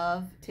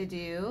love to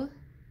do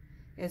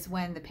is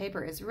when the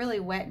paper is really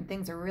wet and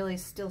things are really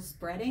still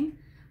spreading,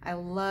 I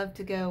love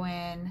to go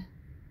in,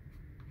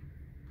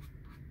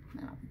 I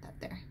don't want that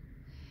there,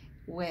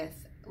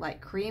 with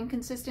like cream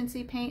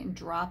consistency paint and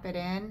drop it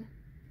in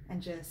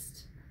and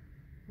just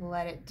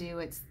let it do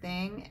its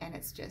thing, and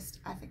it's just,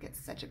 I think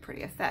it's such a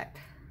pretty effect.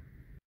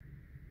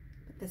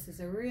 Put This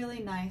is a really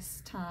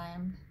nice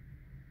time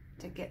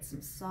to get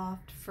some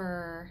soft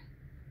fur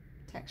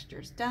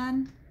textures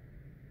done.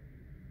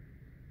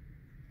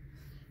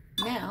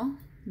 Now,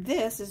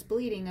 this is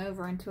bleeding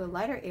over into a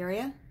lighter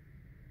area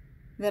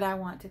that I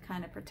want to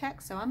kind of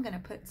protect, so I'm going to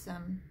put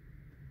some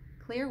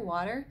clear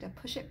water to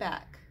push it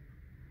back.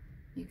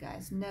 You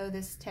guys know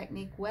this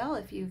technique well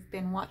if you've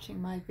been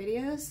watching my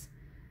videos,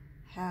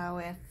 how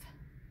if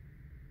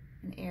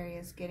an area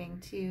is getting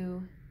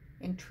too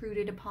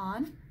intruded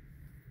upon,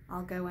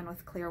 I'll go in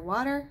with clear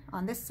water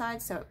on this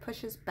side so it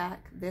pushes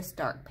back this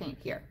dark paint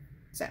here.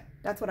 So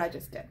that's what I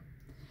just did.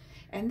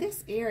 And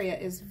this area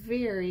is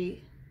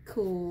very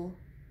cool.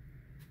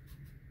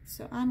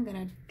 So I'm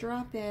gonna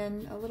drop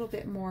in a little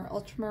bit more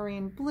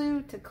ultramarine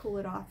blue to cool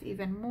it off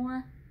even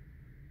more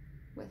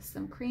with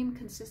some cream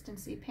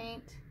consistency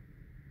paint,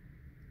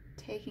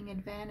 taking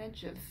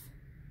advantage of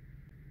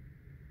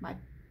my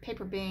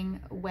paper being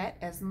wet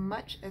as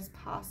much as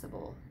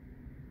possible.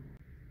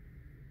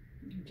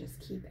 You just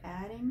keep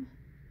adding.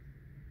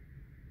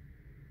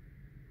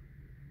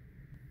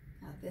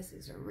 Now this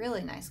is a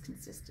really nice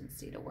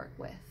consistency to work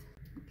with.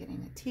 I'm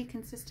getting a tea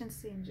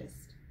consistency and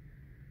just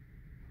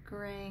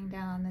graying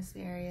down this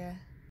area,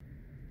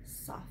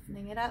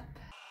 softening it up.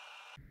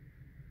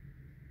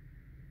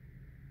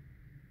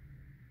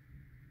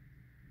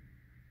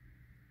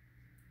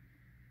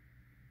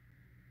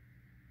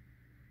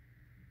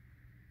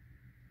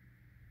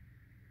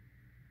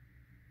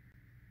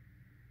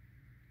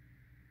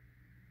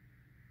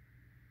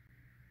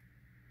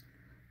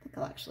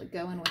 I'll actually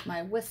go in with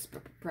my wisp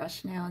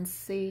brush now and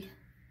see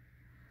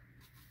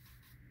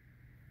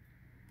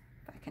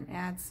if I can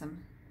add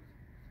some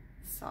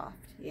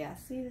soft. Yeah,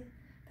 see,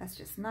 that's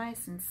just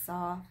nice and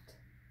soft.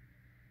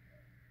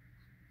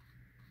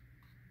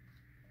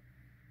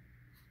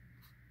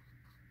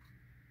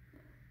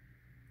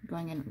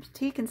 Going in with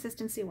tea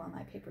consistency while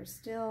my paper is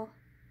still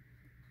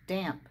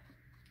damp,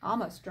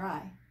 almost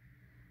dry,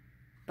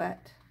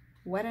 but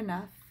wet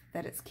enough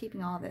that it's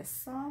keeping all this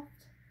soft.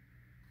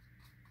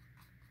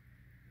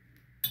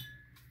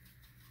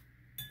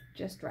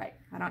 Just right.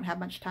 I don't have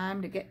much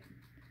time to get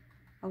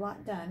a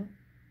lot done.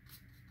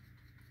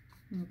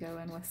 And go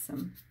in with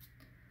some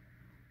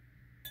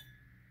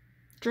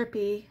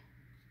drippy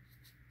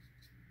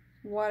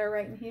water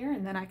right in here,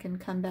 and then I can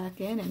come back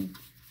in and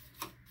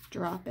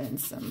drop in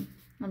some.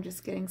 I'm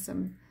just getting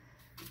some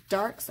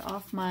darks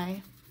off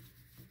my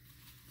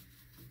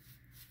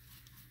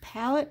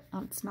palette.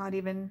 It's not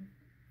even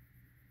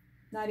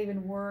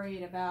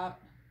worried about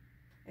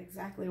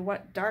exactly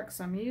what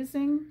darks I'm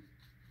using.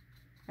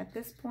 At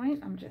this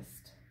point, I'm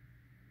just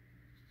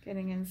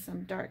getting in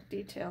some dark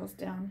details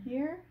down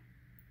here.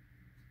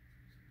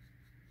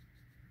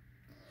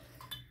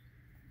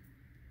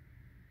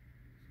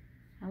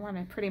 I want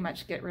to pretty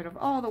much get rid of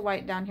all the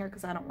white down here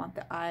because I don't want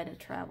the eye to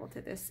travel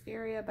to this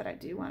area, but I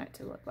do want it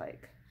to look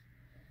like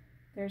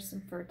there's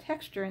some fur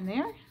texture in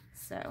there.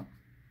 So,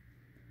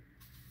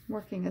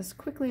 working as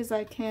quickly as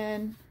I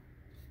can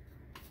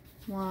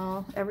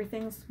while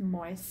everything's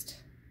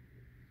moist.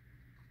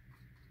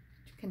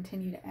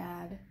 Continue to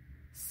add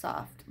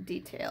soft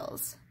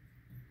details.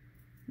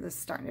 This is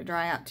starting to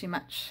dry out too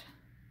much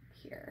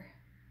here.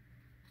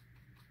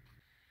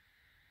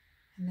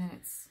 And then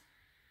it's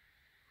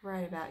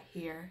right about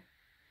here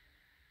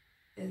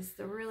is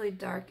the really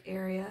dark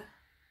area.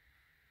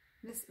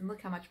 This, and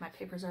look how much my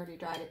paper's already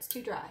dried. It's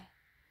too dry.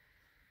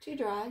 Too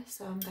dry,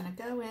 so I'm gonna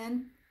go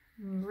in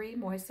and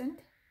re-moisten.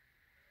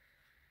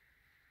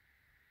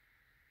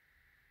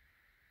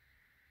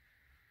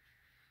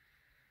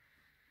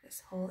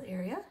 This whole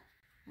area,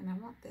 and I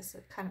want this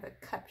kind of a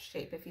cup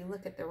shape if you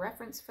look at the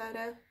reference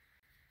photo.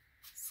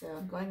 So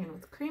I'm going in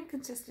with cream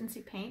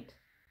consistency paint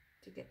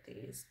to get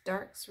these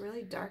darks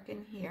really dark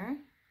in here.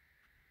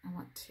 I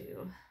want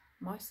to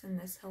moisten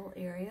this whole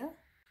area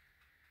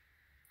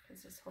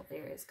because this whole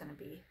area is going to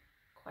be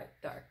quite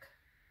dark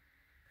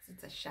because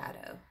it's a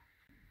shadow.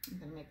 I'm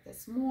going to make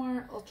this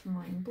more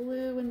ultramarine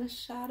blue in the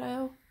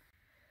shadow.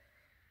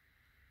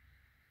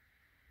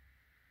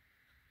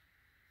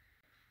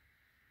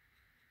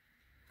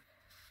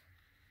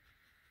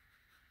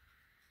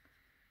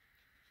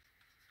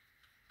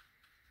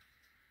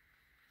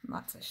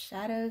 Lots of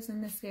shadows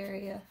in this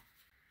area.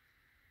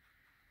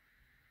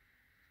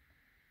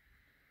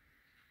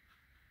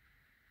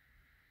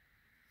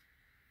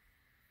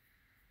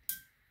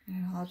 And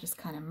it all just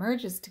kind of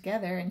merges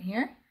together in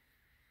here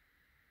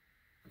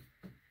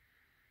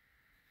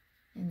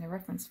in the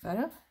reference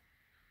photo.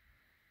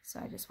 So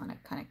I just want to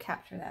kind of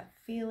capture that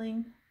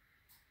feeling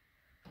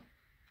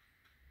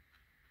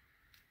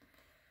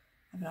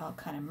of it all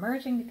kind of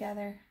merging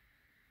together.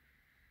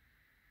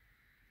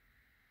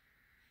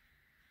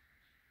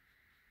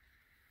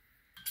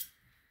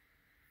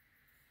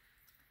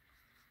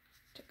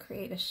 To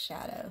create a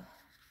shadow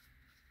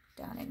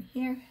down in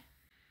here.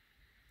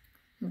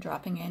 I'm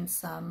dropping in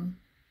some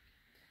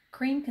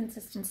cream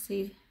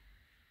consistency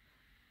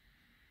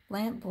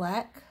lamp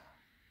black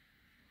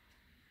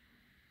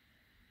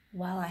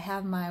while I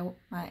have my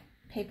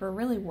paper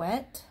really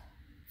wet.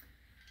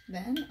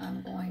 Then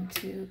I'm going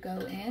to go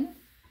in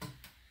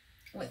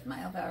with my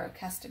Alvaro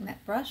Castagnet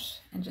brush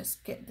and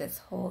just get this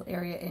whole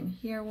area in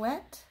here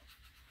wet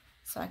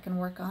so I can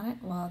work on it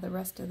while the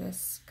rest of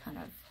this kind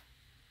of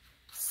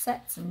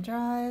sets and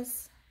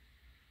dries.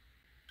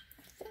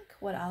 I think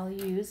what I'll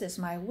use is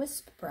my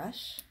wisp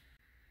brush.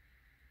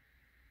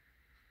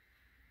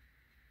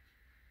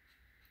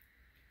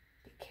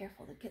 Be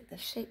careful to get the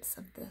shapes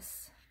of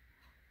this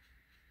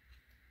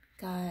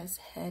guy's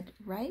head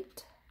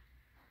right.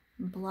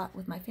 Blot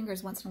with my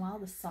fingers once in a while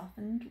to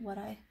soften what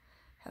I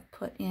have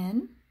put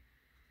in.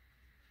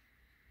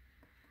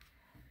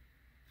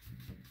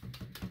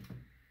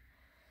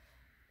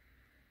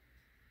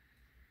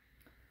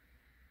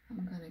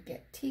 I'm going to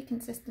get tea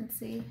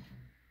consistency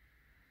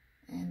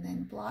and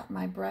then blot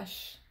my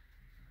brush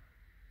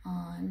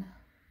on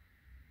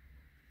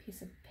a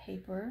piece of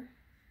paper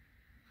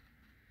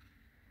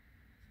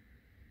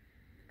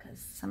because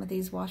some of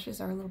these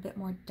washes are a little bit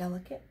more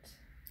delicate.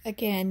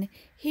 Again,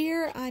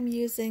 here I'm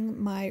using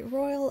my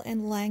Royal &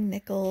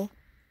 Langnickel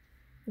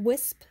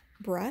Wisp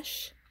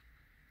brush.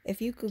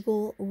 If you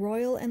Google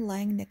Royal &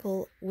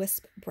 Langnickel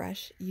Wisp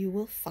brush, you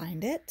will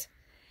find it.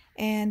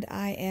 And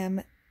I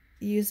am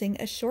using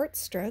a short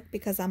stroke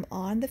because I'm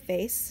on the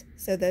face,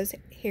 so those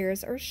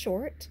hairs are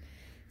short.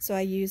 So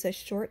I use a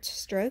short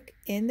stroke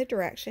in the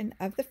direction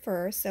of the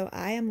fur. So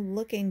I am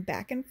looking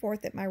back and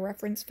forth at my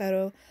reference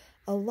photo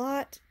a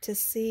lot to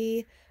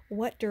see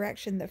what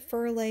direction the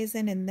fur lays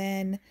in, and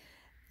then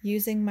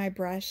using my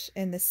brush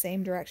in the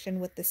same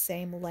direction with the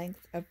same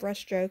length of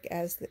brush stroke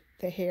as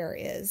the hair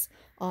is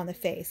on the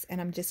face.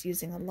 And I'm just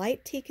using a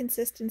light tea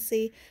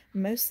consistency,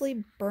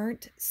 mostly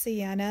burnt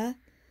sienna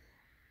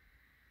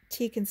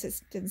tea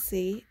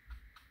consistency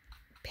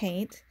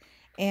paint,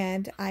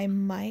 and I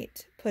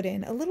might put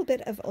in a little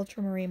bit of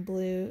ultramarine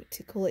blue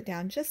to cool it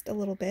down just a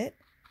little bit.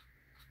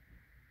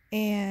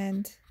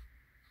 And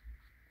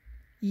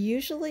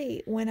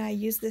usually when I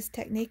use this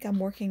technique, I'm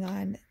working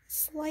on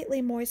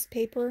slightly moist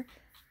paper.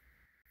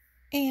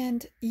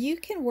 And you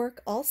can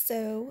work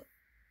also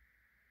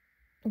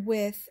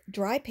with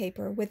dry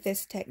paper with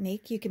this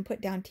technique. You can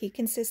put down tea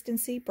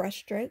consistency brush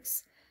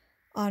strokes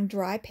on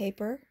dry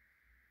paper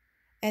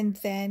and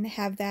then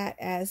have that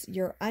as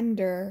your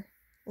under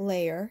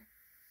layer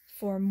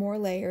for more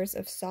layers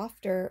of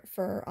softer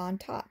fur on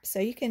top. So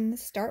you can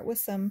start with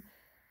some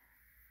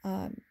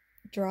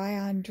dry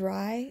on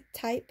dry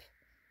type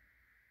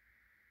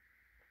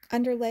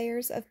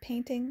underlayers of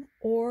painting,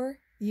 or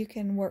you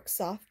can work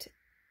soft.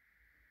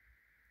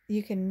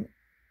 You can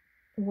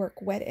work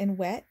wet and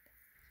wet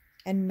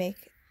and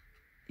make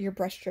your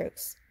brush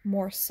strokes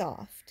more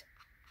soft.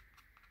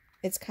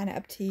 It's kind of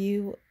up to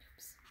you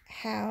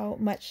how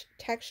much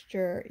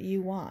texture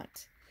you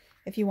want.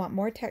 If you want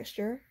more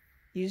texture,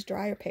 use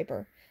drier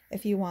paper.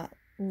 If you want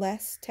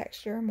less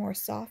texture, more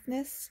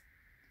softness,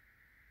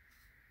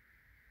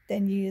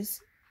 then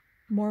use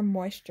more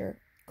moisture,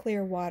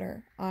 clear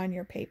water on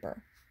your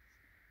paper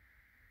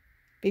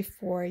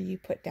before you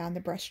put down the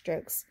brush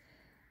strokes.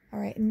 All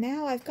right,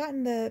 now I've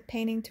gotten the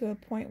painting to a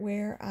point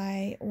where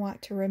I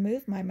want to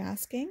remove my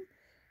masking.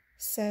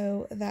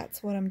 So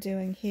that's what I'm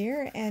doing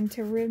here. And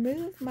to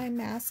remove my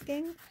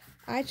masking,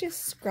 I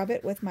just scrub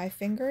it with my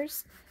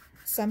fingers.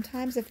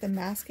 Sometimes if the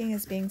masking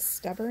is being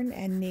stubborn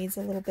and needs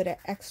a little bit of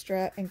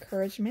extra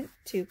encouragement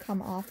to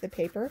come off the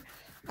paper,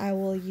 I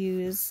will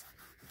use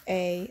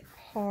a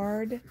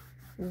hard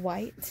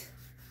white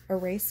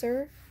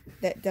eraser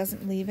that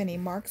doesn't leave any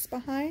marks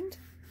behind.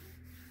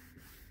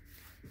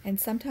 And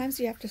sometimes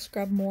you have to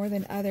scrub more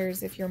than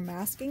others. If your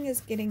masking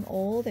is getting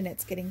old and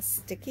it's getting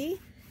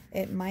sticky,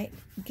 it might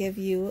give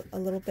you a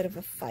little bit of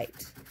a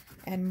fight.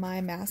 And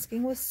my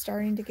masking was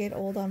starting to get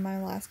old on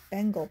my last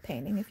Bengal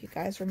painting, if you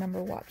guys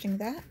remember watching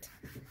that.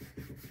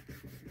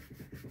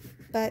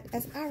 But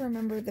as I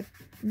remember, the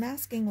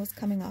masking was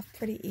coming off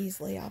pretty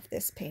easily off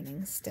this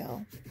painting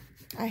still.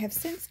 I have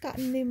since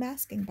gotten new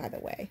masking, by the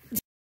way.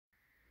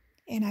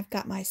 And I've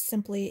got my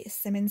Simply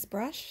Simmons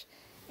brush,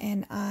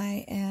 and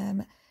I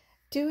am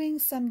doing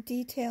some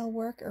detail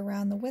work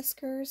around the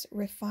whiskers,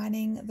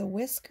 refining the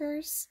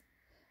whiskers.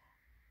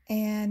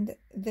 And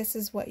this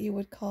is what you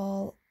would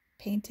call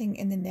painting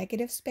in the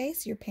negative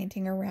space. You're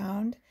painting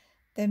around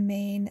the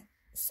main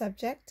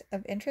subject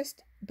of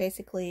interest,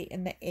 basically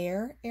in the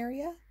air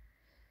area.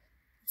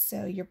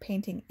 So you're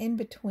painting in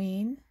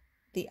between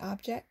the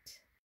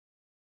object.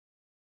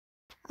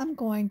 I'm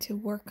going to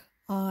work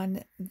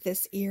on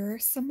this ear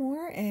some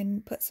more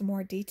and put some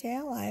more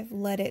detail. I've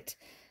let it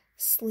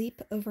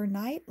sleep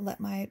overnight,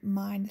 let my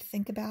mind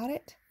think about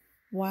it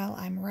while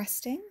I'm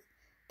resting.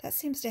 That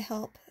seems to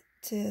help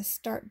to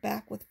start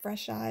back with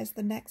fresh eyes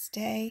the next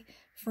day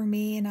for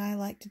me, and I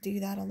like to do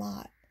that a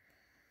lot.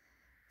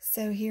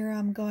 So here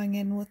I'm going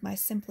in with my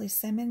Simply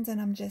Simmons,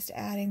 and I'm just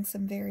adding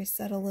some very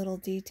subtle little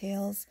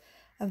details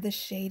of the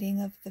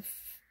shading of the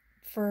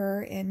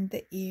fur in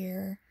the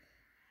ear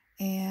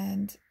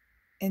and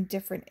in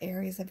different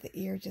areas of the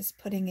ear, just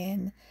putting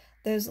in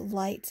those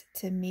light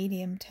to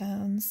medium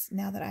tones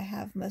now that I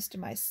have most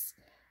of my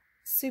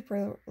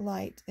super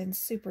light and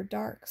super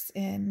darks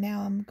in.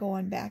 Now I'm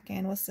going back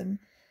in with some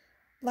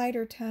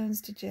lighter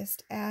tones to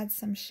just add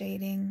some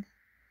shading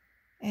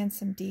and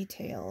some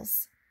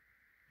details.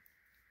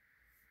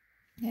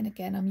 And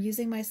again, I'm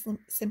using my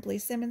Simply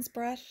Simmons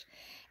brush,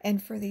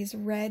 and for these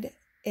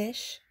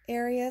red-ish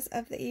areas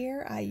of the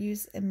ear, I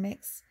use a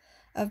mix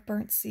of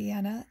burnt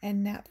sienna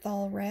and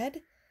naphthol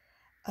red.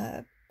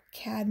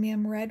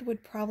 Cadmium red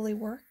would probably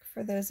work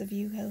for those of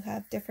you who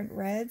have different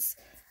reds.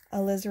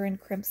 Alizarin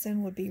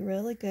crimson would be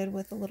really good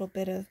with a little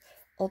bit of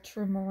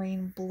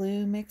ultramarine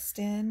blue mixed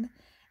in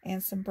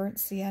and some burnt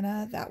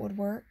sienna. That would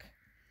work.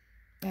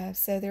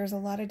 So there's a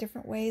lot of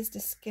different ways to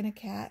skin a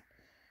cat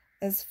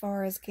as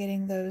far as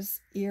getting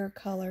those ear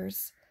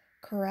colors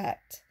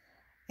correct.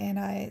 And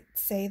I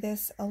say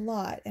this a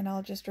lot, and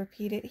I'll just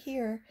repeat it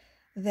here,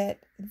 that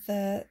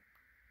the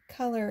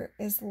color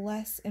is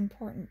less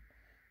important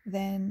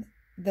than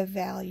the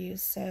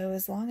values. So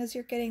as long as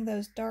you're getting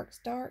those darks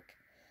dark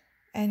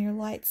and your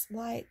lights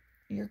light,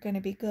 you're going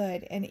to be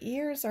good. And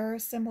ears are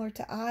similar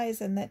to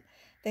eyes in that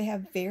they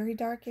have very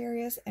dark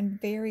areas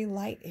and very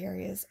light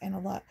areas,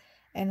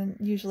 and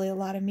usually a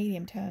lot of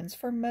medium tones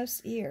for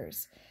most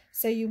ears.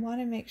 So you want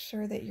to make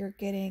sure that you're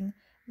getting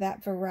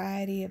that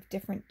variety of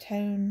different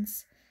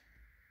tones,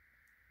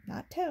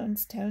 not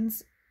tones,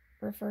 tones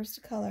refers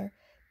to color,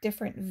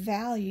 different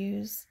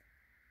values,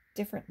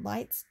 different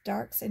lights,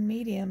 darks, and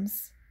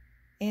mediums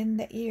in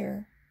the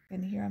ear.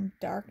 And here I'm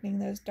darkening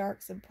those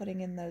darks and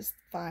putting in those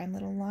fine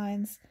little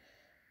lines.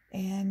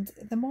 And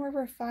the more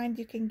refined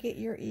you can get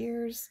your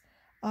ears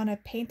on a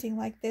painting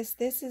like this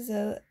is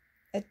a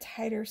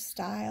tighter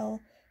style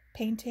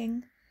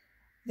painting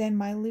than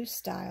my loose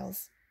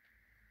styles.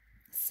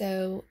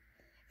 So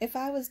if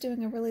I was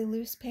doing a really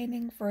loose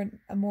painting for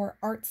a more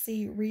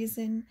artsy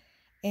reason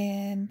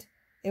and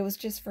it was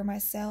just for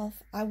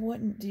myself, I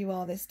wouldn't do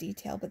all this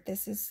detail, but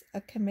this is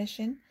a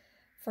commission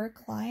for a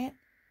client.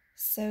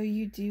 So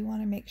you do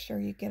want to make sure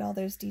you get all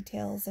those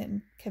details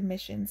and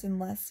commissions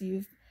unless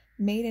you've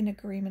made an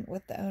agreement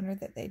with the owner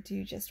that they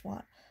do just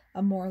want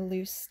a more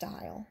loose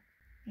style.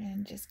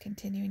 And just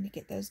continuing to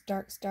get those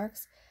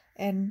darks.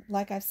 And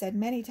like I've said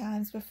many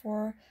times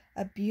before,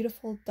 a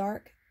beautiful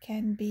dark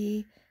can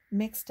be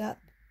mixed up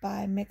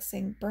by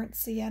mixing burnt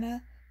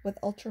sienna with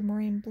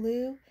ultramarine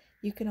blue.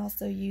 You can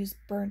also use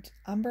burnt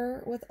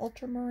umber with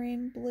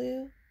ultramarine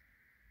blue.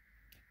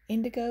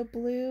 Indigo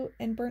blue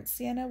and burnt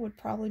sienna would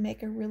probably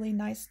make a really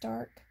nice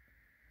dark.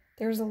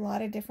 There's a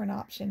lot of different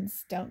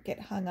options. Don't get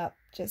hung up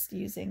just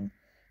using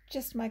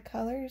just my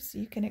colors.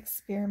 You can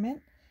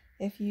experiment.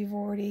 If you've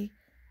already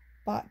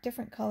bought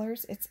different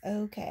colors, it's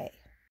okay.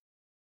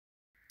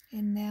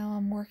 And now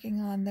I'm working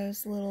on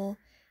those little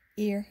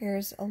ear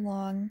hairs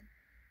along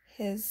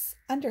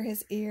under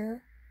his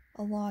ear,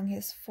 along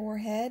his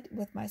forehead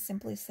with my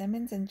Simply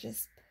Simmons, and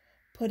just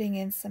putting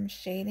in some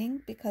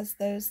shading because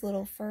those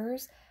little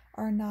furs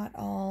are not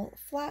all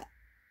flat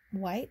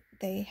white.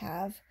 They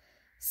have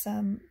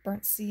some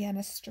burnt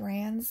sienna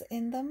strands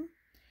in them.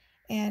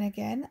 And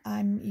again,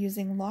 I'm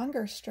using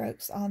longer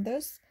strokes on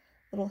those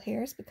little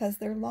hairs because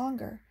they're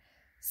longer.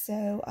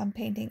 So I'm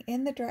painting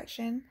in the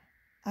direction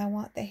I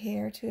want the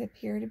hair to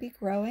appear to be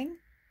growing,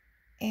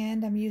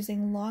 and I'm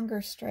using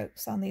longer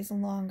strokes on these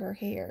longer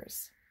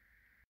hairs.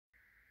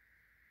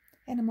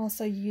 And I'm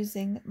also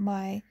using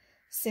my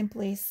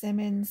Simply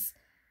Simmons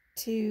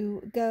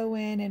to go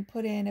in and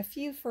put in a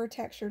few fur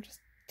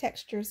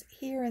textures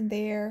here and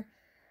there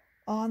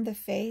on the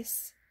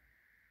face.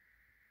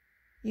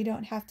 You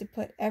don't have to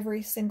put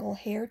every single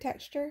hair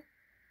texture,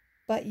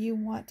 but you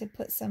want to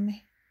put some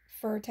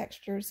fur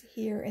textures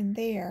here and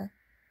there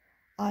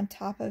on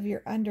top of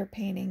your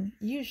underpainting,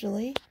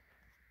 usually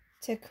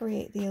to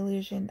create the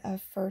illusion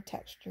of fur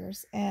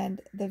textures,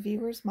 and the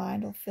viewer's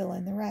mind will fill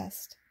in the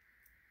rest.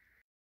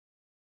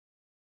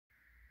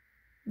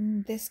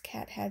 This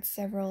cat had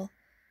several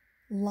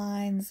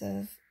lines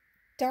of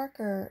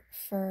darker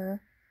fur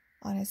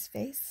on his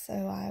face, so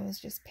I was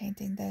just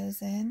painting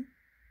those in.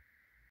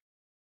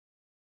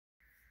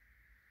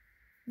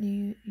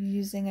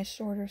 Using a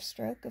shorter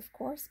stroke, of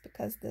course,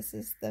 because this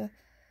is the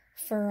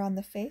fur on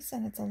the face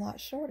and it's a lot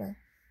shorter.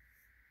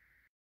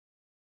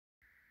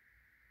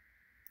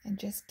 And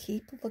just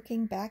keep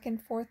looking back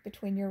and forth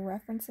between your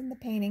reference and the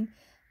painting,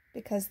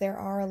 because there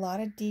are a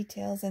lot of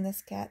details in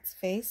this cat's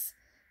face,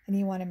 and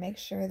you want to make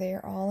sure they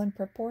are all in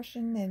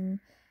proportion and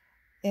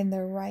in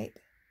the right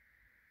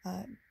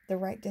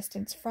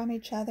distance from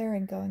each other,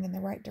 and going in the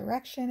right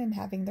direction and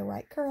having the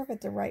right curve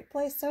at the right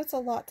place. So it's a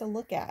lot to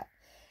look at.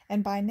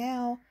 And by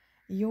now,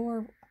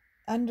 your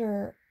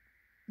under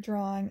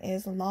drawing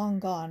is long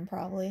gone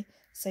probably,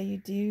 so you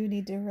do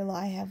need to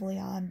rely heavily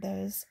on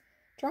those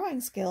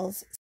drawing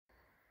skills.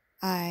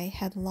 I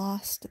had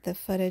lost the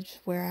footage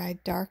where I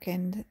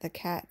darkened the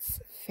cat's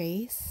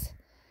face.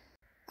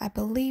 I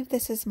believe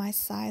this is my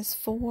size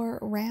 4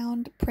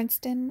 round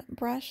Princeton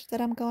brush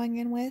that I'm going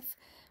in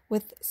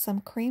with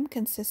some cream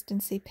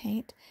consistency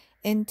paint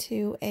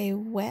into a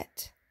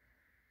wet,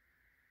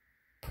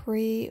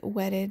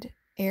 pre-wetted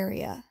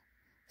area.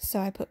 So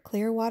I put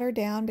clear water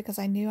down because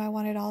I knew I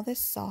wanted all this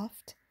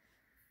soft.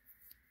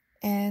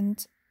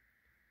 And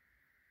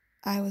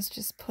I was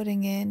just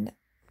putting in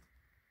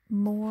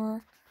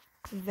more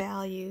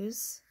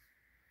values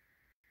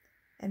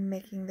and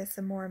making this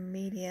a more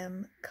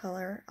medium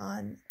color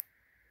on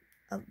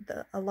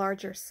a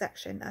larger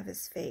section of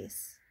his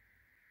face.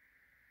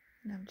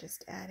 And I'm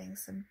just adding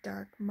some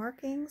dark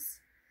markings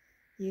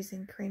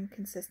using cream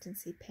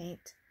consistency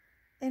paint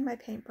in my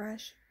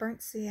paintbrush,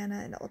 burnt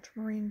sienna and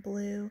ultramarine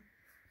blue.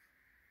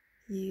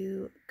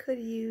 You could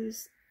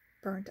use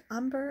burnt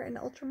umber and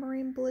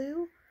ultramarine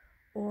blue,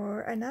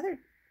 or another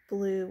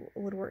blue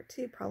would work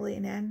too, probably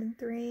an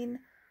andanthrine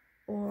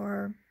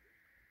or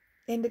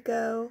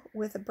indigo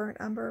with a burnt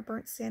umber or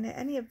burnt sienna.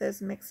 Any of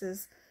those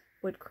mixes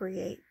would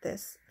create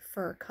this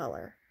fur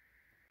color.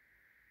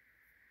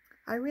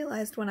 I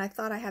realized when I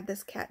thought I had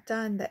this cat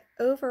done that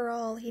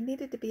overall he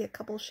needed to be a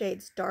couple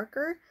shades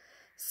darker,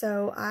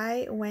 so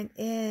I went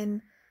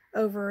in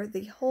over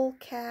the whole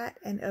cat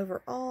and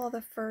over all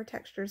the fur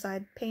textures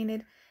I'd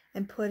painted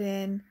and put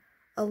in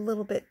a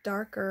little bit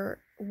darker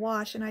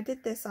wash. And I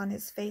did this on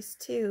his face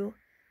too,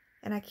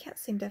 and I can't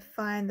seem to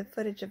find the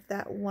footage of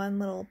that one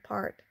little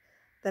part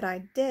that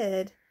I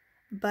did,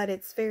 but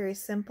it's very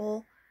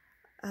simple.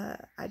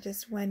 I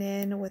just went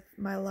in with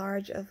my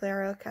large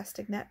Alvaro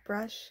Castagnet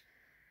brush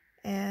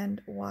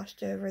and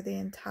washed over the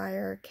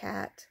entire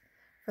cat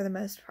for the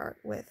most part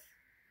with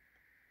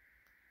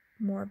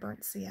more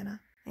burnt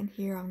sienna. And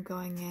here I'm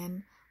going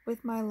in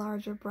with my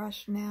larger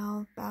brush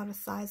now, about a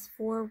size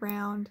 4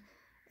 round,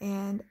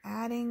 and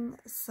adding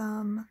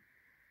some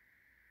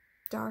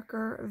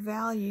darker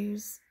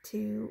values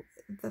to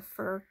the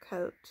fur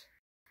coat.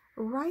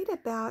 Right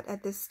about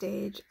at this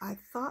stage, I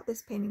thought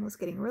this painting was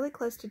getting really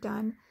close to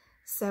done,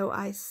 so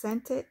I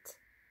sent it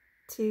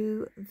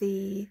to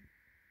the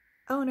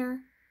owner,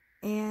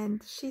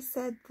 and she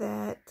said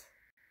that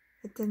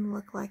it didn't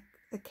look like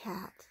the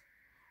cat.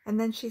 And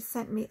then she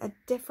sent me a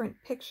different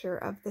picture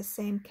of the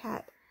same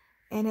cat,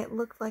 and it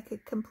looked like a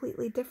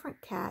completely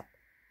different cat.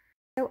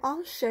 So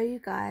I'll show you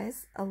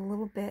guys a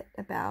little bit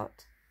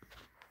about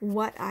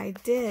what I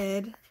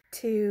did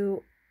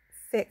to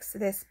fix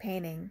this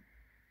painting.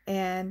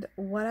 And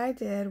what I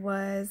did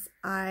was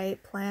I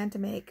planned to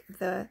make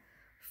the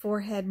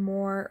forehead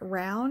more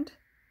round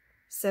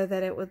so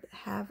that it would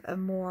have a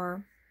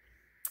more,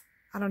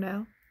 I don't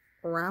know,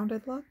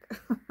 rounded look.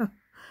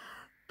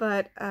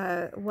 But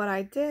what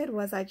I did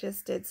was I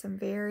just did some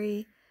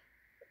very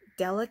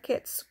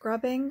delicate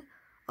scrubbing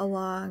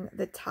along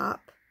the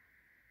top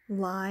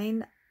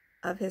line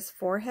of his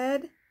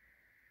forehead,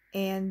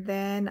 and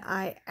then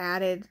I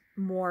added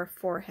more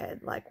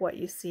forehead, like what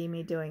you see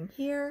me doing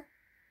here,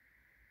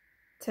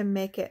 to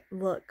make it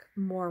look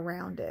more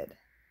rounded.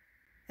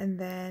 And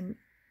then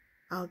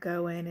I'll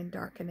go in and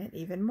darken it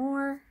even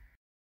more.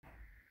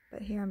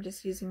 But here I'm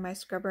just using my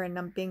scrubber, and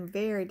I'm being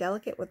very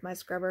delicate with my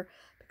scrubber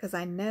because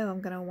I know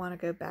I'm going to want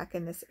to go back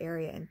in this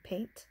area and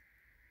paint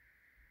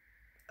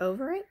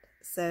over it.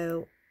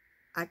 So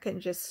I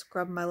couldn't just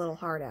scrub my little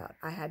heart out.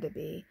 I had to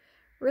be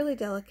really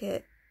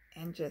delicate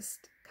and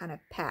just kind of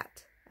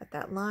pat at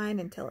that line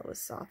until it was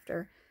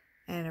softer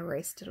and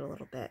erased it a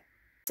little bit.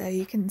 So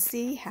you can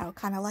see how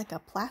kind of like a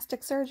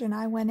plastic surgeon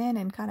I went in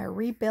and kind of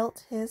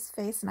rebuilt his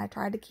face, and I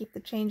tried to keep the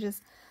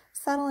changes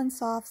subtle and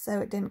soft so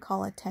it didn't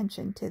call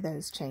attention to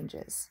those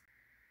changes.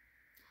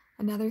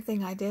 Another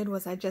thing I did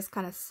was I just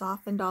kind of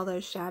softened all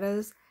those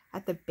shadows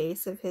at the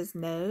base of his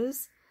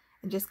nose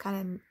and just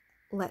kind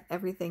of let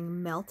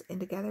everything melt in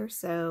together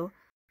so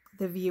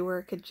the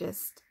viewer could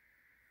just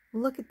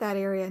look at that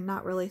area and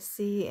not really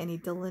see any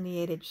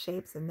delineated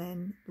shapes, and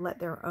then let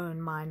their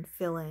own mind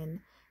fill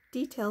in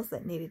details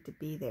that needed to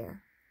be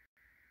there.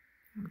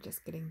 I'm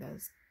just getting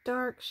those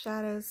dark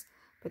shadows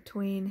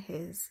between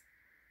his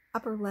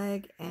upper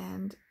leg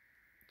and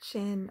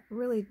chin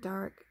really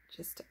dark,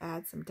 just to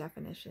add some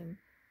definition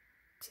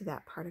to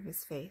that part of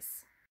his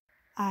face.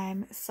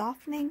 I'm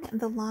softening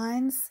the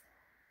lines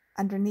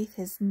underneath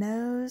his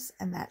nose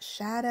and that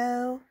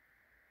shadow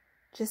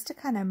just to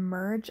kind of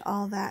merge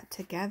all that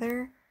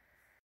together.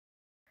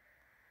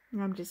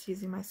 And I'm just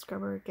using my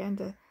scrubber again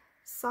to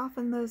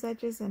soften those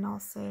edges and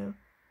also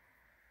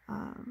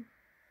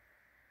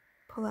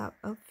pull out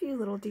a few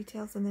little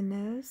details in the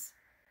nose.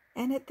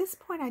 And at this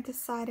point I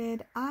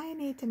decided I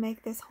need to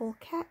make this whole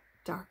cat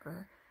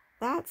darker.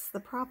 That's the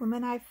problem,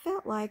 and I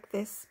felt like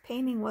this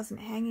painting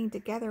wasn't hanging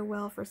together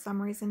well for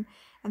some reason,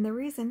 and the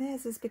reason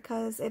is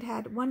because it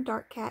had one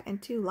dark cat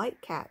and 2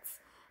 light cats.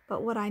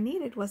 But what I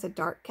needed was a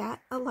dark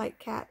cat, a light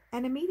cat,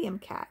 and a medium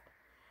cat.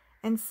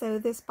 And so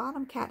this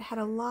bottom cat had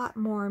a lot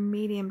more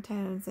medium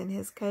tones in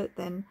his coat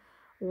than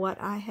what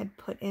I had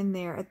put in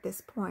there at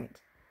this point.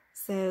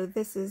 So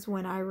this is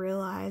when I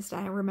realized,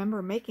 I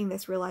remember making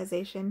this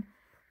realization,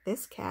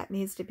 this cat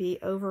needs to be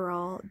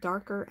overall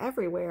darker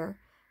everywhere.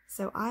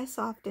 So I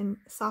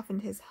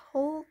softened his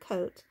whole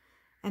coat,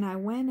 and I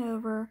went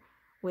over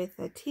with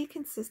a tea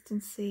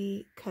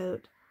consistency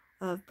coat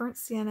of burnt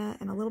sienna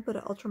and a little bit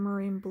of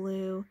ultramarine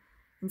blue.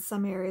 In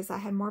some areas I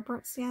had more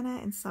burnt sienna,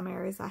 in some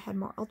areas I had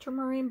more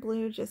ultramarine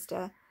blue, just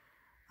to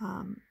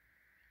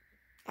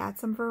add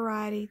some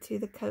variety to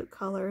the coat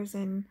colors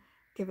and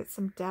give it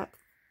some depth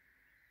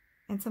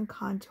and some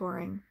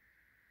contouring.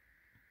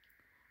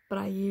 But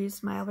I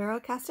used my Alvaro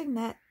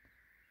Castagnet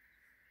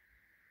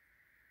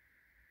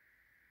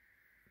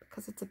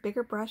because it's a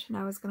bigger brush and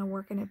I was going to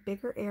work in a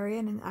bigger area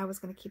and I was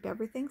going to keep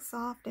everything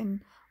soft. And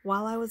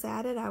while I was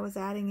at it, I was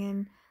adding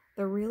in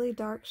the really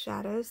dark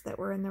shadows that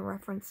were in the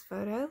reference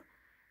photo,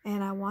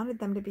 and I wanted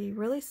them to be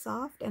really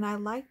soft. And I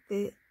liked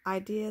the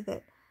idea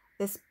that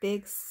this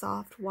big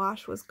soft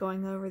wash was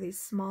going over these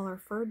smaller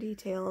fur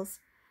details,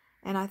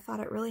 and I thought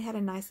it really had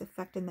a nice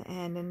effect in the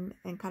end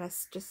and kind of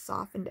just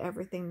softened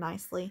everything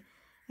nicely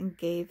and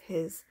gave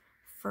his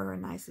fur a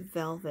nice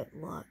velvet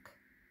look.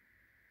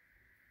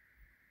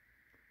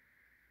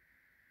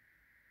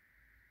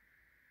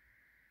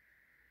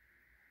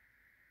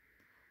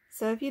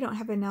 So if you don't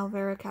have an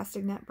Alvaro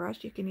Castagnet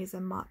brush, you can use a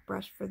mop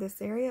brush for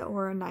this area,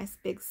 or a nice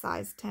big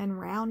size 10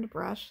 round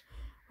brush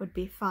would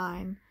be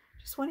fine.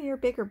 Just one of your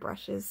bigger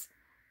brushes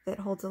that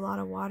holds a lot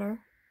of water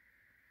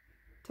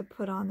to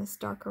put on this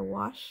darker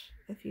wash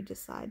if you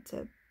decide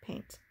to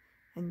paint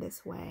in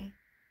this way.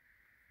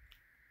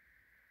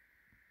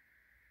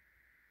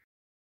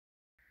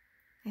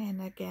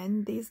 And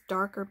again, these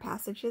darker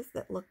passages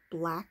that look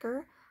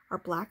blacker are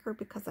blacker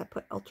because I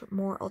put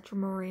more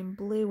ultramarine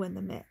blue in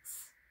the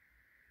mix.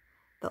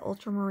 The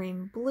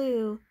ultramarine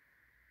blue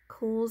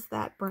cools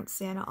that burnt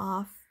sienna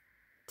off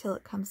till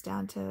it comes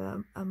down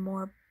to a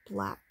more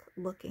black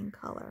looking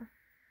color.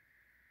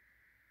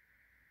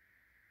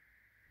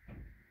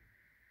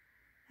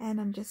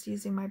 And I'm just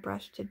using my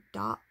brush to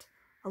dot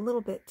a little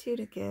bit too,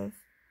 to give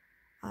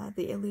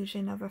the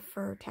illusion of a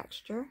fur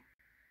texture.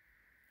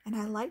 And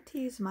I like to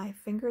use my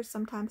fingers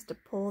sometimes to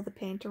pull the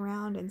paint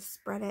around and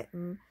spread it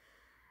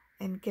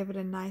and give it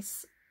a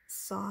nice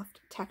soft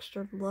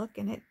textured look,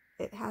 and it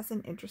has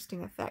an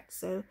interesting effect.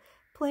 So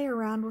play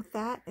around with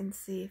that and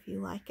see if you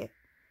like it.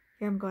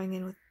 Here I'm going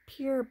in with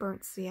pure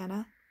burnt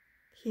sienna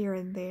here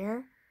and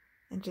there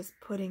and just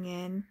putting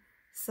in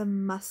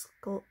some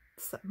muscle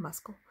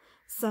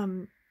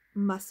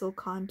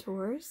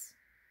contours.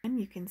 And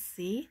you can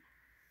see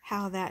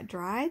how that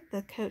dried.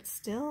 The coat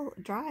still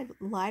dried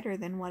lighter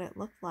than what it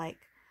looked like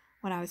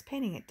when I was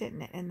painting it,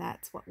 didn't it? And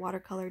that's what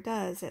watercolor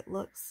does.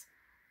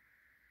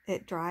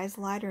 It dries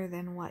lighter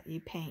than what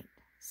you paint.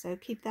 So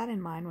keep that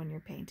in mind when you're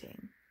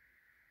painting.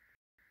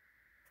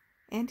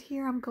 And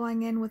here I'm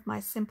going in with my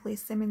Simply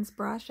Simmons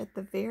brush at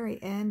the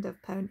very end of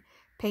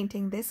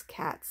painting this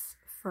cat's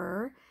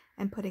fur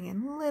and putting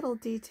in little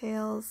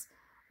details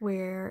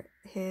where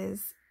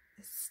his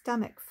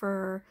stomach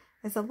fur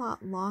is a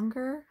lot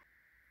longer.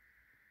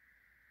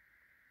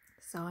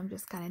 So I'm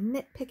just kind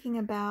of nitpicking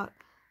about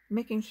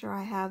making sure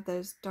I have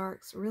those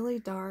darks really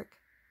dark.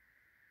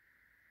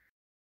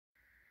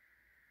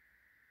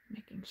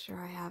 Making sure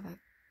I have a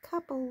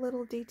couple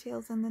little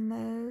details in the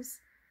nose.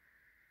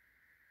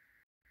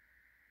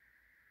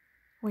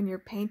 When you're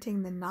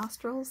painting the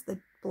nostrils, the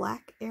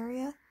black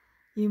area,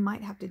 you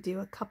might have to do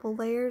a couple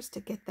layers to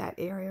get that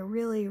area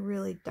really,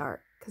 really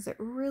dark, because it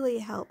really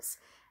helps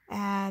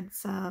add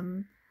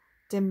some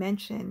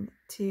dimension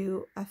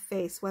to a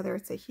face, whether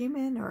it's a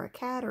human or a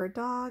cat or a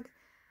dog,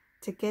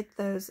 to get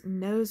those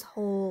nose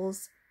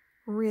holes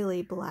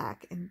really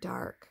black and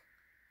dark.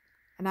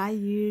 And I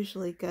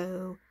usually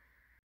go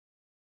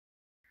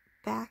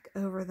back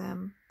over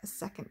them a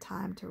second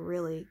time to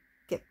really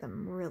get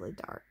them really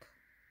dark.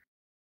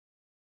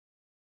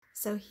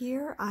 So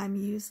here I'm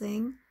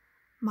using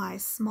my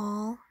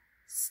small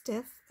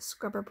stiff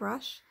scrubber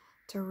brush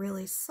to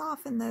really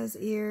soften those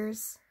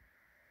ears,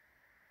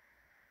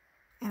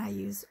 and I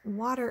use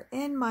water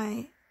in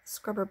my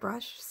scrubber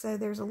brush, so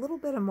there's a little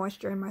bit of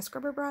moisture in my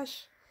scrubber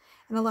brush,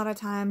 and a lot of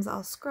times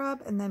I'll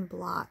scrub and then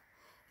blot.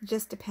 It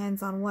just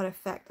depends on what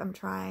effect I'm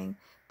trying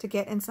to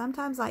get, and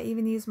sometimes I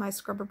even use my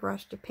scrubber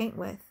brush to paint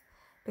with,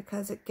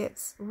 because it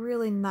gets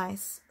really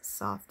nice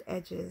soft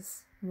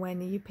edges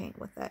when you paint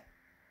with it.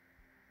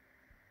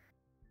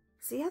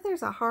 See how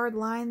there's a hard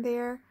line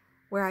there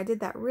where I did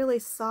that really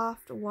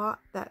soft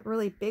that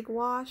really big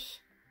wash?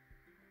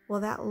 Well,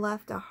 that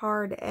left a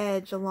hard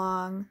edge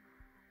along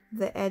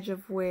the edge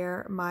of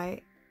where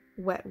my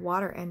wet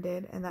water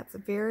ended, and that's a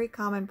very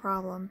common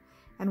problem.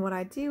 And what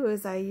I do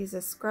is I use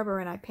a scrubber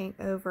and I paint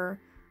over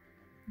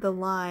the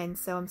line,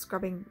 so I'm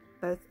scrubbing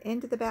both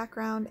into the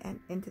background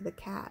and into the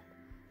cat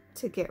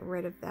to get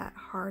rid of that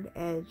hard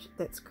edge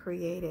that's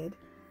created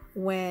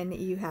when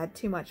you had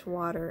too much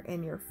water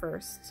in your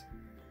first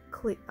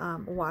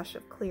wash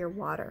of clear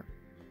water.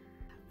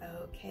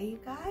 Okay, you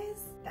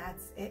guys,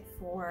 that's it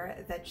for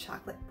the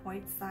chocolate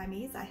point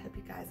Siamese. I hope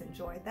you guys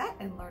enjoyed that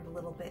and learned a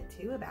little bit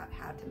too about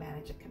how to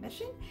manage a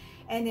commission.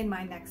 And in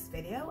my next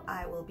video,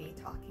 I will be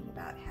talking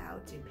about how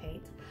to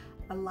paint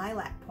a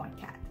lilac point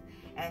cat.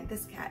 And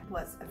this cat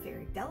was a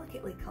very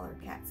delicately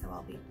colored cat, so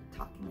I'll be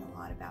talking a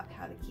lot about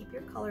how to keep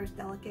your colors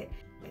delicate.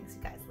 Thanks,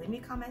 you guys. Leave me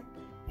a comment,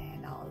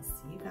 and I'll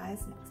see you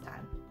guys next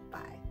time.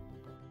 Bye.